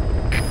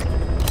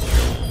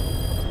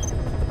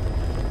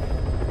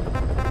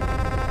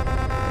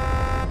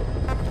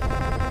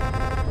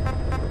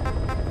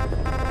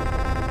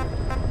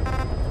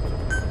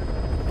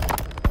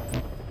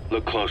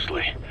 Look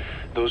closely.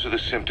 Those are the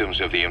symptoms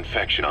of the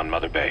infection on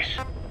Mother Base.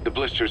 The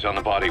blisters on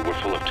the body were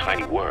full of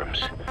tiny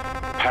worms.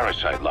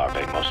 Parasite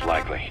larvae, most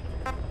likely.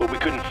 But we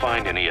couldn't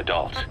find any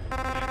adults.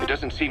 It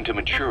doesn't seem to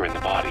mature in the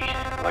body,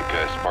 like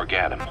a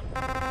spargatum.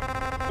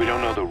 We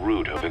don't know the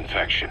root of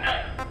infection,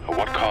 or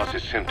what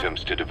causes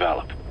symptoms to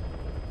develop.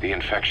 The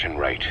infection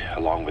rate,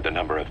 along with the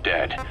number of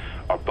dead,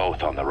 are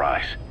both on the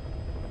rise.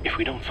 If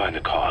we don't find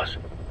the cause,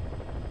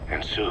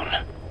 and soon...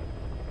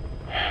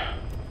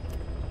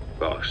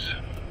 Boss,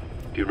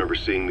 do you remember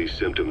seeing these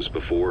symptoms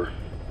before?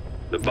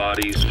 The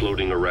bodies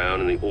floating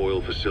around in the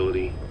oil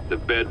facility, the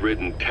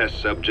bedridden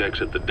test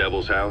subjects at the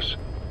Devil's House.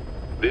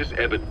 This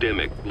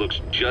epidemic looks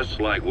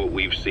just like what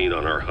we've seen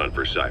on our hunt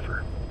for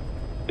Cypher.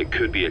 It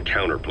could be a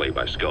counterplay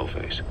by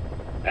Skullface.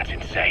 That's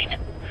insane.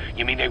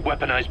 You mean they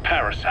weaponize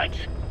parasites?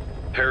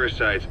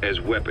 Parasites as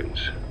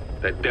weapons.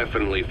 That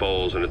definitely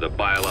falls under the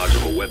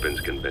Biological Weapons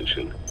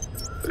Convention,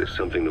 but it's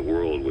something the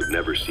world would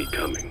never see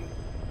coming.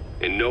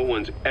 And no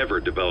one's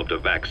ever developed a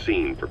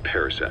vaccine for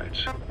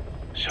parasites.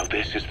 So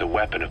this is the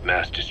weapon of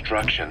mass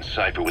destruction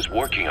Cypher was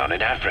working on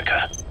in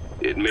Africa?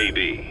 It may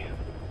be.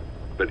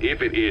 But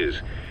if it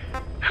is,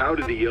 how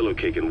did the Yellow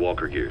Cake and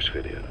Walker Gears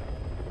fit in?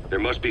 There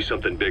must be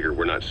something bigger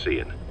we're not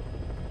seeing.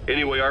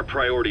 Anyway, our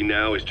priority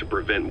now is to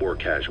prevent more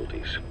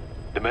casualties.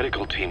 The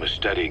medical team is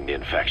studying the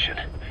infection,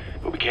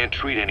 but we can't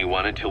treat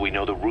anyone until we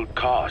know the root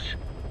cause.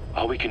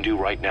 All we can do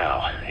right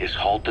now is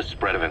halt the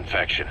spread of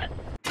infection.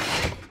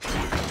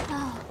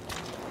 Oh,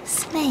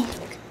 Snake.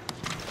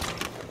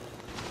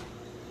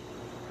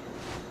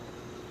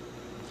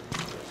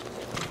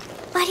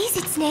 What is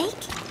it, Snake?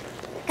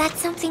 Got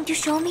something to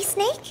show me,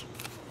 Snake?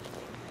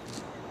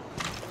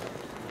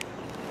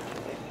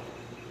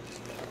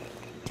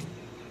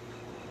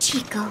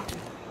 Chico.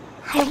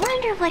 I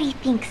wonder what he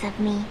thinks of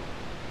me.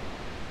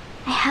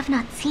 I have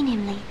not seen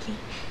him lately.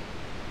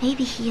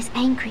 Maybe he is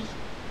angry.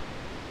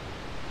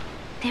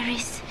 There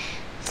is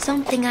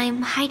something I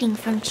am hiding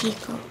from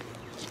Chico.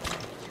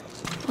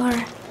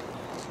 Or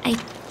I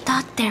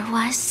thought there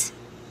was.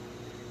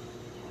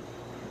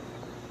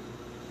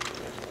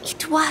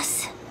 It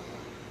was.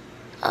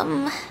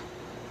 And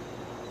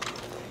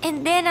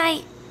then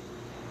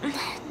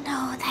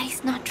No, that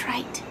is not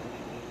right.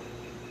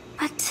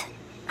 But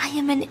I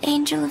am an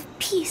angel of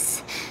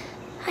peace.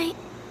 I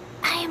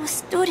am a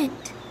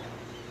student.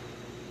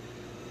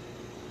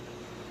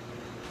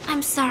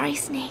 I'm sorry,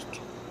 Snake.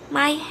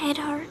 My head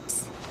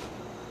hurts.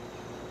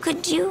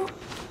 Could you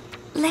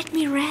let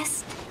me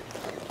rest?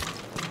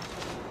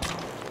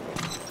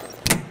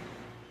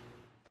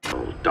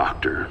 Oh,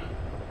 Doctor.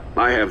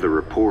 I have the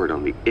report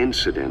on the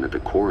incident at the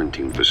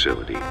quarantine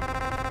facility.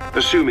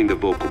 Assuming the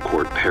vocal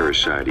cord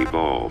parasite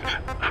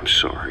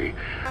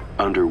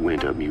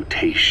underwent a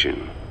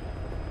mutation.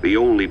 The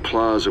only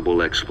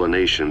plausible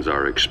explanations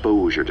are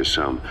exposure to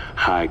some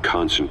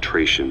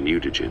high-concentration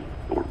mutagen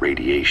or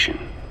radiation.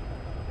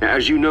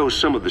 As you know,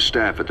 some of the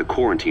staff at the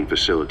quarantine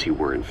facility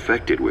were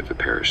infected with the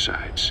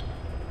parasites.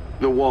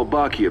 The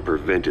Wolbachia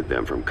prevented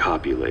them from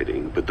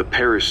copulating, but the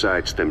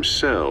parasites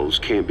themselves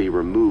can't be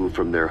removed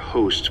from their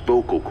host's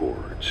vocal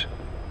cords.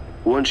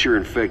 Once you're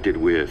infected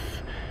with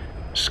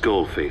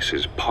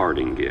Skullface's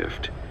parting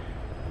gift,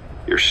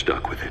 you're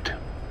stuck with it.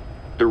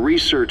 The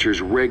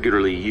researchers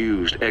regularly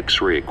used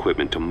X-ray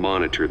equipment to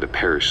monitor the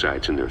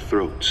parasites in their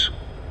throats.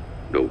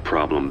 No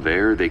problem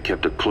there, they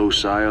kept a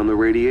close eye on the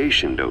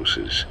radiation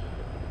doses.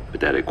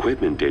 But that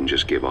equipment didn't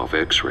just give off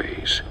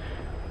X-rays.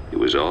 It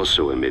was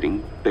also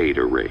emitting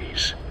beta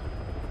rays.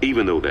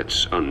 Even though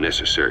that's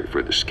unnecessary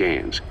for the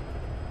scans.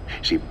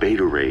 See,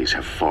 beta rays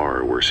have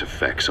far worse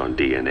effects on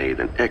DNA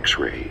than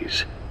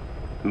X-rays.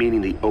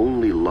 Meaning the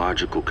only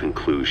logical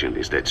conclusion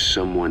is that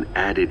someone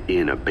added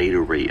in a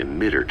beta ray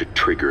emitter to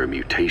trigger a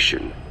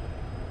mutation.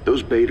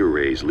 Those beta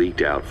rays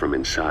leaked out from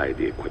inside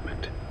the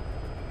equipment.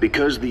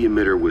 Because the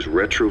emitter was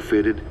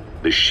retrofitted,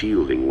 the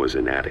shielding was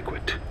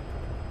inadequate.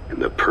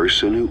 And the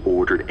person who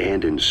ordered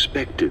and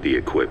inspected the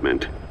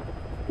equipment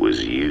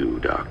was you,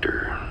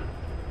 Doctor.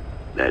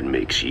 That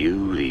makes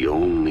you the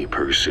only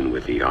person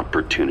with the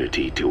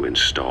opportunity to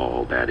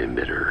install that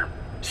emitter.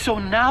 So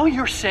now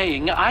you're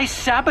saying I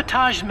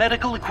sabotaged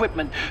medical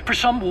equipment for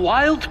some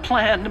wild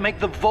plan to make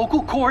the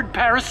vocal cord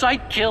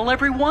parasite kill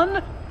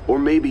everyone? Or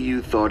maybe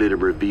you thought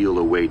it'd reveal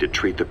a way to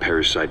treat the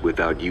parasite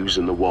without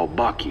using the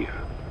Wolbachia.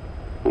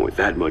 With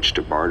that much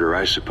to barter,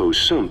 I suppose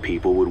some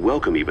people would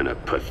welcome even a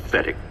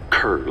pathetic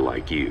cur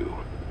like you.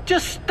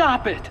 Just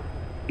stop it!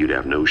 You'd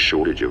have no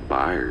shortage of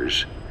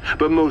buyers,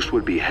 but most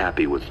would be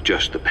happy with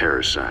just the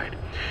parasite.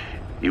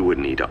 You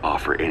wouldn't need to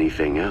offer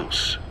anything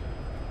else.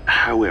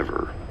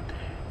 However,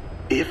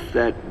 if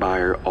that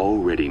buyer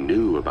already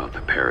knew about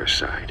the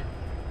parasite,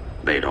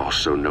 they'd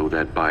also know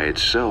that by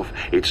itself,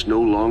 it's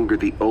no longer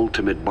the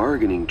ultimate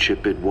bargaining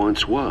chip it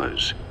once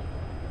was.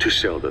 To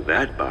sell to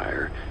that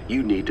buyer,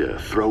 you need to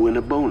throw in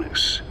a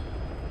bonus.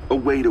 A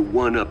way to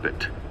one-up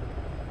it.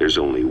 There's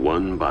only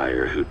one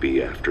buyer who'd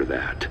be after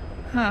that.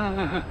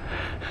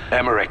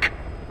 Emmerich,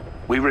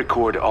 we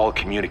record all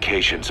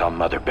communications on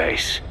Mother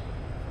Base.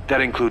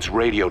 That includes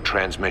radio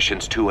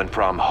transmissions to and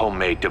from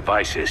homemade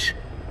devices.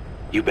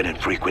 You've been in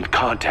frequent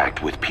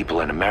contact with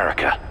people in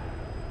America.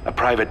 A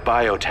private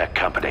biotech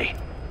company.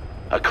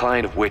 A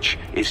client of which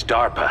is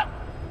DARPA.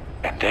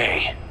 And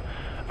they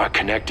are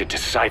connected to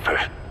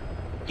Cypher.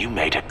 You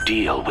made a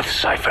deal with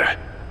Cypher.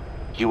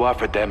 You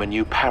offered them a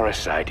new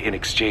parasite in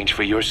exchange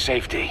for your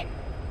safety.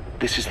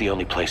 This is the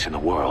only place in the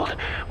world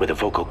where the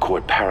vocal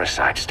cord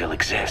parasite still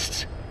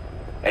exists.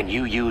 And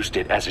you used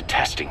it as a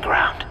testing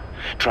ground.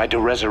 Tried to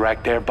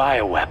resurrect their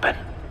bioweapon.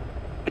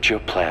 But your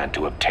plan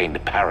to obtain the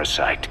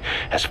parasite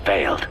has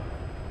failed.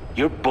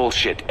 Your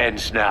bullshit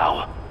ends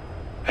now.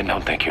 And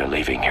don't think you're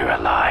leaving here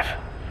alive.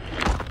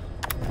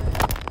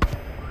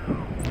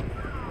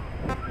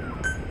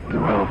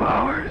 12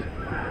 hours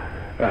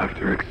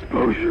after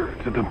exposure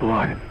to the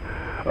blood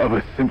of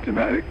a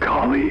symptomatic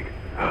colleague,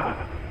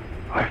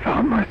 I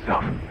found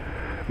myself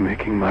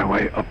making my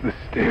way up the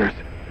stairs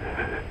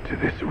to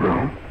this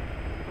room.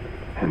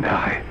 And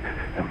I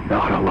am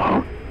not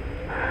alone.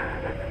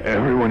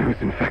 Everyone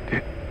who's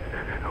infected,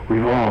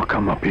 we've all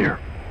come up here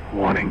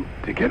wanting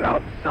to get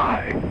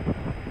outside.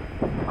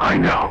 I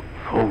know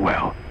full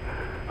well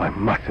I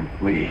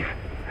mustn't leave,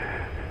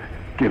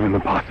 given the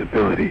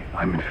possibility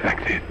I'm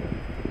infected.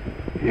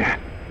 Yet,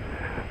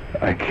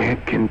 I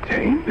can't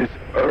contain this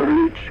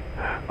urge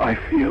I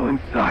feel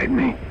inside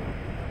me,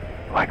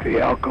 like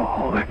the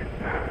alcoholic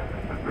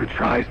who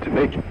tries to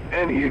make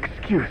any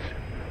excuse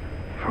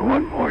for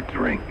one more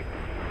drink.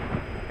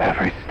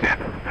 Every step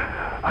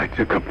I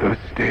took up those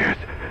stairs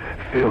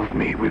filled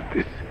me with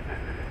this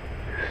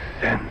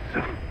sense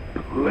of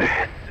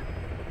bliss.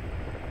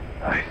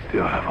 I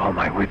still have all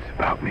my wits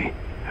about me.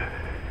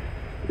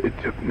 It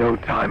took no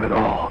time at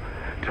all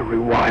to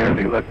rewire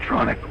the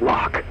electronic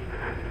lock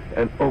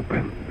and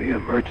open the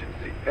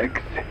emergency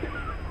exit.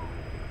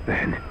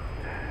 Then,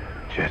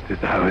 just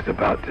as I was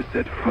about to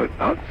set foot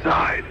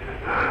outside,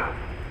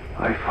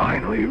 I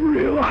finally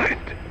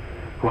realized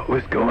what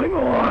was going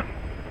on.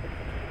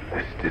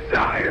 This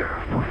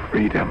desire for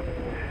freedom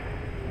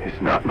is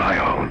not my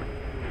own,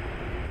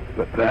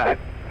 but that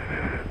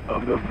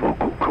of the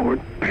vocal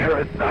cord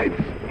parasites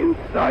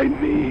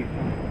inside me.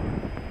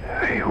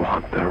 They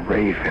want the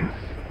ravens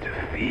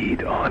to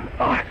feed on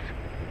us,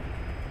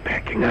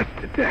 pecking us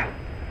to death,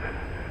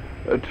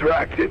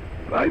 attracted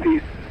by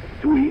these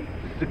sweet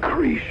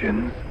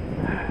secretions.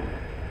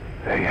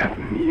 They have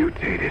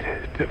mutated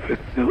to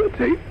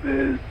facilitate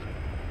this.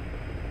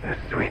 The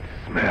sweet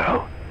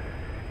smell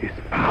is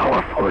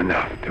powerful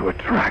enough to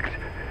attract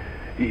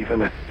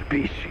even a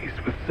species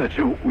with such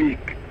a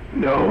weak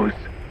nose.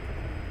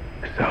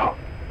 So,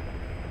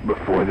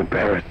 before the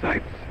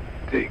parasites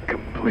take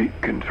complete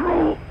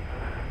control,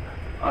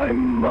 I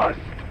must.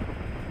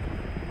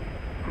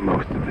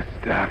 Most of the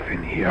staff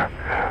in here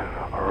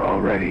are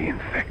already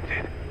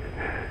infected.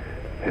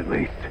 At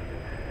least,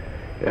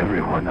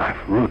 everyone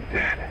I've looked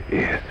at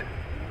is.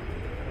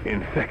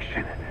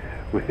 Infection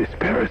with this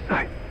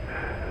parasite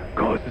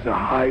causes a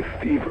high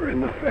fever in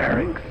the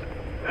pharynx.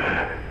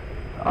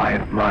 I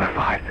have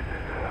modified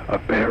a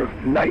pair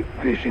of night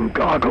vision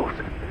goggles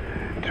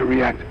to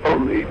react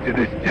only to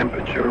this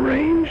temperature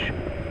range.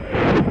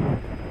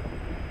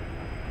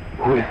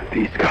 With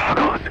these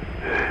goggles,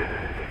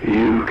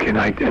 you can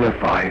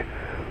identify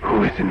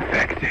who is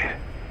infected.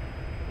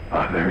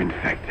 Other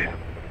infected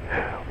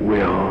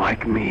will,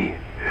 like me,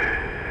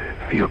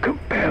 feel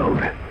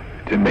compelled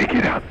to make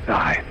it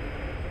outside.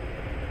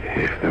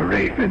 If the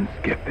ravens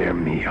get their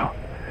meal,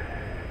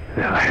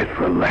 they'll head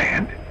for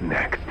land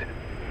next.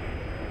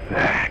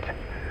 That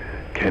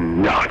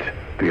cannot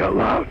be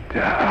allowed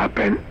to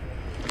happen.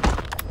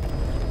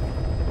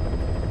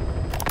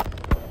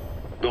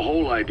 The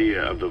whole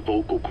idea of the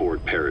vocal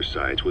cord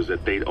parasites was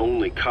that they'd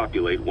only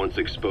copulate once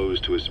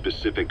exposed to a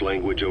specific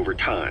language over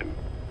time.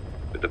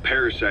 But the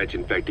parasites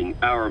infecting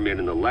our men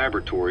in the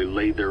laboratory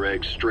laid their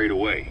eggs straight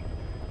away.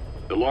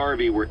 The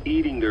larvae were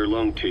eating their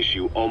lung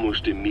tissue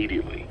almost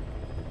immediately.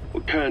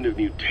 What kind of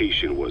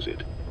mutation was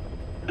it?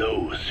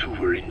 Those who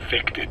were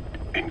infected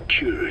and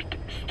cured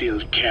still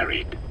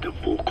carried the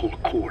vocal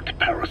cord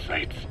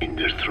parasites in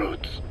their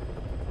throats.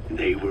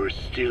 They were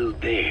still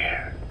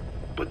there,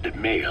 but the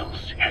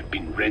males had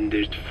been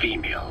rendered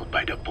female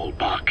by the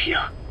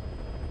Volbachia,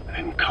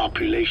 and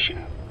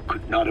copulation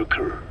could not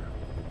occur,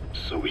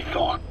 so we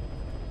thought.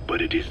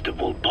 But it is the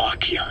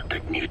Volbachia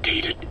that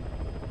mutated.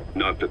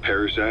 Not the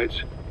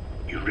parasites?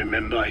 You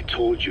remember I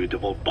told you the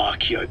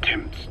Volbachia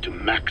attempts to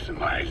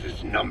maximize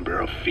its number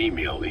of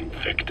female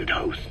infected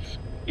hosts?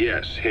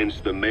 Yes, hence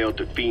the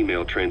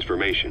male-to-female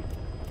transformation.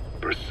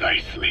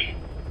 Precisely.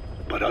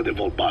 But other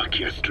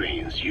Volbachia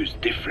strains use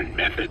different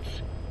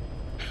methods.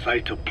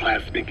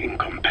 Cytoplasmic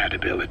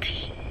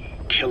incompatibility,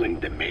 killing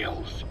the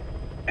males,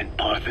 and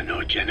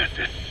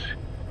parthenogenesis.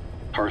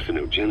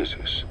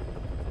 Parthenogenesis?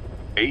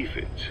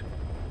 Aphids?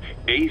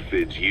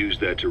 Aphids use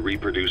that to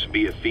reproduce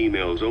via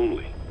females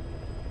only.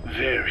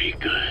 Very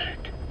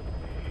good.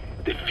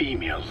 The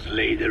females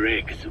lay their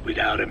eggs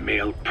without a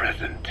male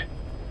present,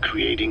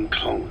 creating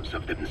clones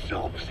of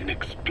themselves in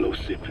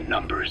explosive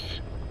numbers.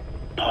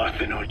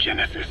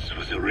 Parthenogenesis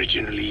was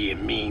originally a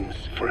means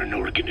for an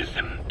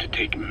organism to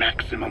take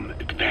maximum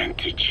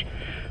advantage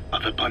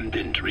of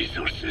abundant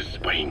resources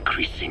by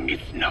increasing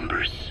its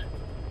numbers.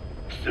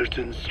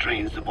 Certain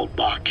strains of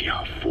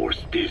Volbachia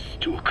force this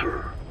to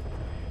occur,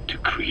 to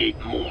create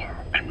more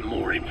and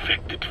more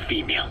infected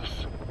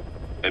females.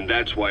 And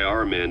that's why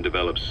our men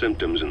develop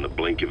symptoms in the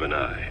blink of an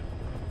eye.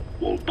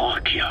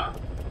 Volbachia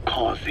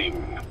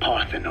causing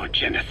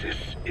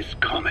parthenogenesis is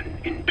common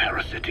in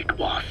parasitic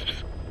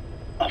wasps.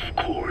 Of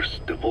course,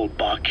 the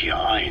Volbachia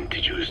I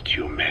introduced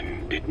to you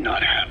men did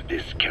not have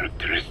this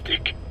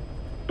characteristic,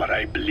 But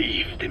I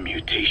believe the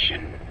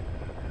mutation,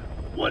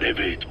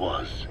 whatever it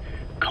was,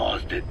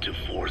 caused it to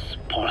force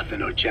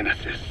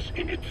parthenogenesis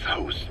in its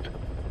host,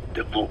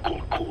 the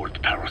vocal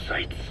cord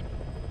parasites.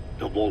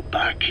 The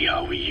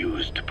Wolbachia we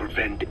used to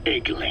prevent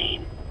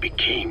egg-laying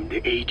became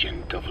the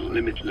agent of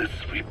limitless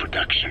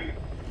reproduction.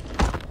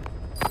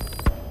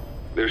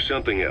 There's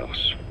something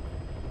else.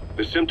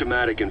 The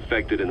symptomatic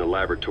infected in the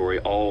laboratory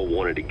all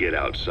wanted to get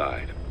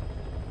outside,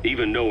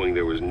 even knowing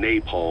there was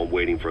napalm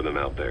waiting for them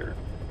out there.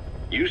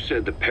 You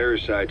said the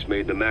parasites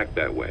made them act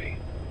that way,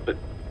 but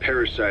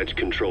parasites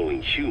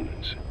controlling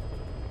humans.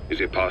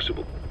 Is it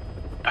possible?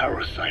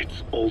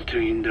 Parasites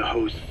altering the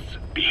host's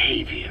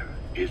behavior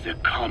is a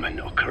common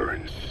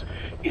occurrence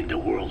in the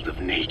world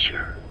of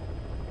nature.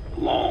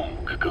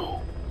 Long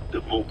ago, the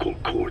vocal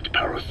cord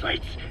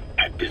parasites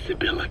had this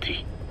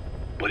ability,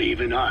 but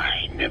even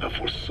I never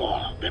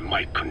foresaw they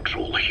might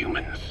control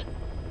humans.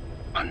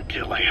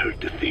 Until I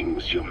heard the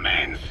things your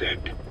man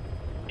said.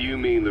 You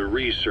mean the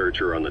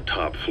researcher on the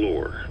top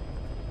floor?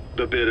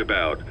 The bit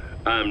about,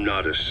 I'm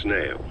not a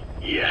snail?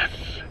 Yes.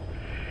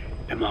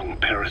 Among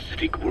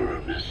parasitic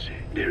worms,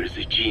 there is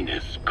a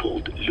genus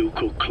called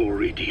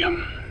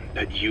Leucochloridium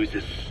that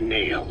uses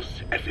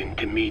snails as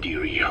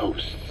intermediary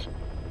hosts.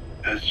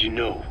 As you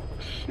know,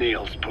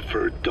 snails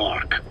prefer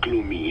dark,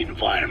 gloomy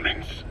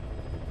environments.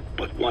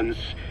 But once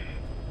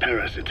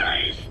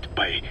parasitized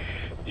by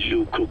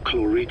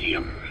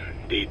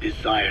Leucochloridium, they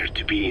desire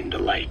to be in the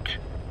light.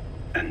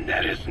 And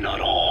that is not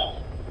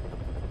all.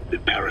 The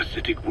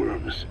parasitic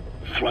worms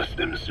thrust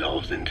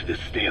themselves into the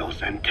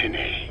snail's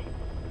antennae,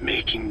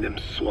 making them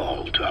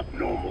swell to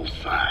abnormal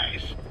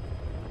size.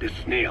 The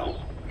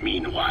snail,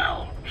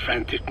 meanwhile,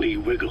 frantically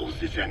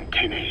wiggles its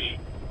antennae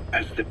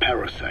as the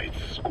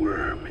parasites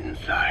squirm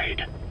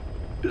inside.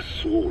 The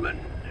swollen,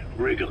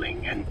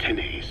 wriggling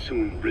antennae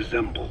soon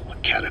resemble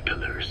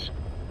caterpillars.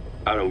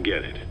 I don't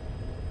get it.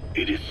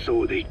 It is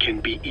so they can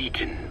be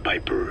eaten by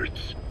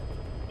birds.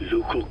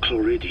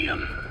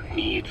 Leucochloridium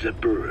needs a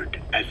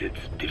bird as its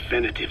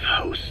definitive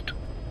host.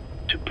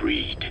 To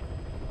breed,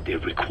 they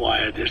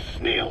require their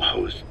snail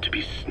host to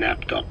be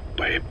snapped up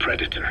by a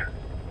predator.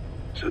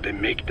 So they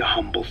make the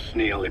humble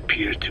snail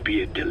appear to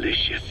be a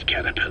delicious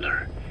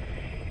caterpillar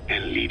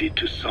and lead it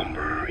to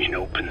somewhere in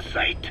open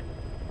sight.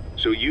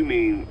 So you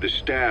mean the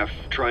staff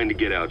trying to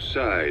get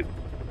outside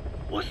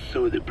was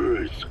so the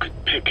birds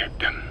could pick at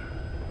them.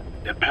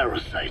 The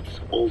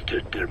parasites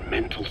altered their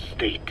mental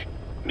state,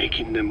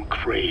 making them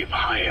crave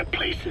higher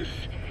places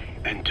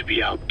and to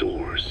be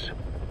outdoors.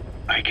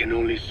 I can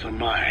only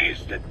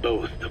surmise that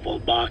both the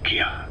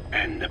Wolbachia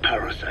and the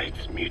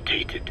parasites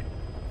mutated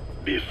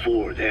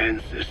before the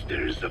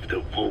ancestors of the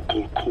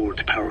vocal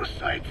cord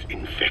parasites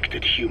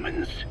infected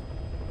humans.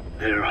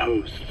 Their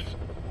hosts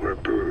were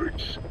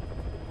birds.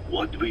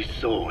 What we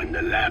saw in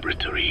the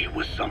laboratory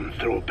was some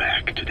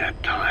throwback to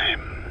that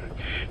time.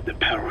 The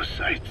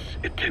parasites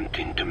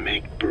attempting to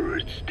make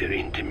birds their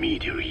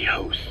intermediary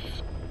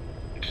hosts.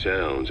 It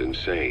sounds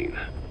insane.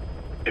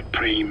 A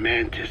praying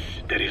mantis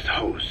that is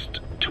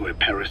host to a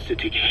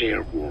parasitic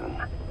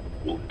hairworm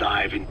will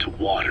dive into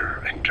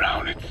water and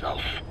drown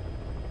itself,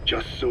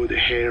 just so the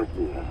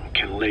hairworm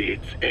can lay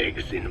its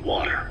eggs in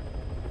water.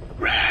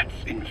 Rats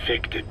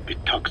infected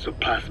with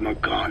Toxoplasma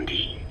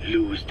gondii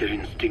lose their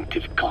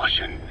instinctive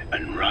caution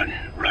and run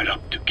right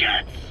up to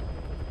cats.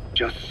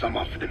 Just some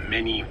of the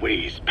many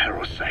ways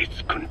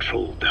parasites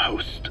control the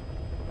host.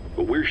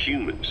 But we're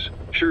humans.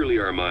 Surely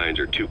our minds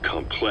are too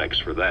complex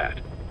for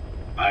that.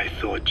 I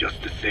thought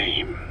just the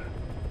same.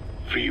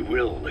 Free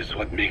will is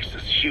what makes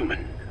us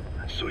human,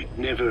 so it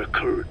never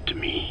occurred to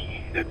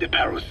me that the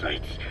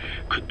parasites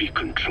could be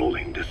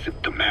controlling the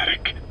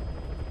symptomatic.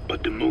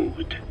 But the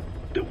mood,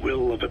 the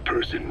will of a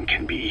person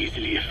can be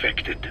easily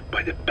affected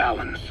by the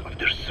balance of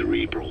their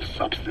cerebral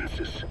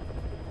substances.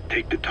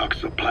 Take the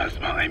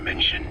toxoplasma I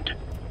mentioned.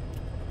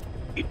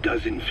 It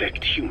does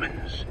infect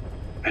humans,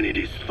 and it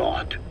is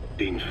thought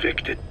the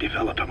infected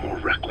develop a more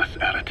reckless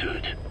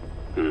attitude.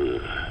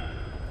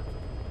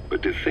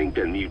 But to think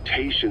that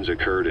mutations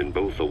occurred in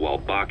both the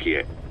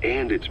Wolbachia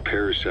and its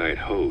parasite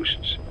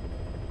hosts...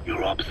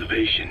 Your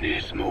observation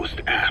is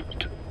most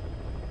apt.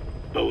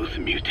 Both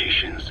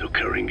mutations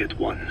occurring at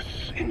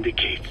once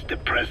indicates the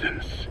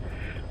presence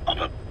of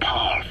a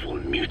powerful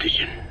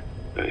mutagen.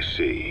 I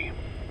see.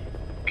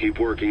 Keep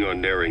working on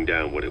narrowing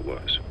down what it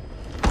was.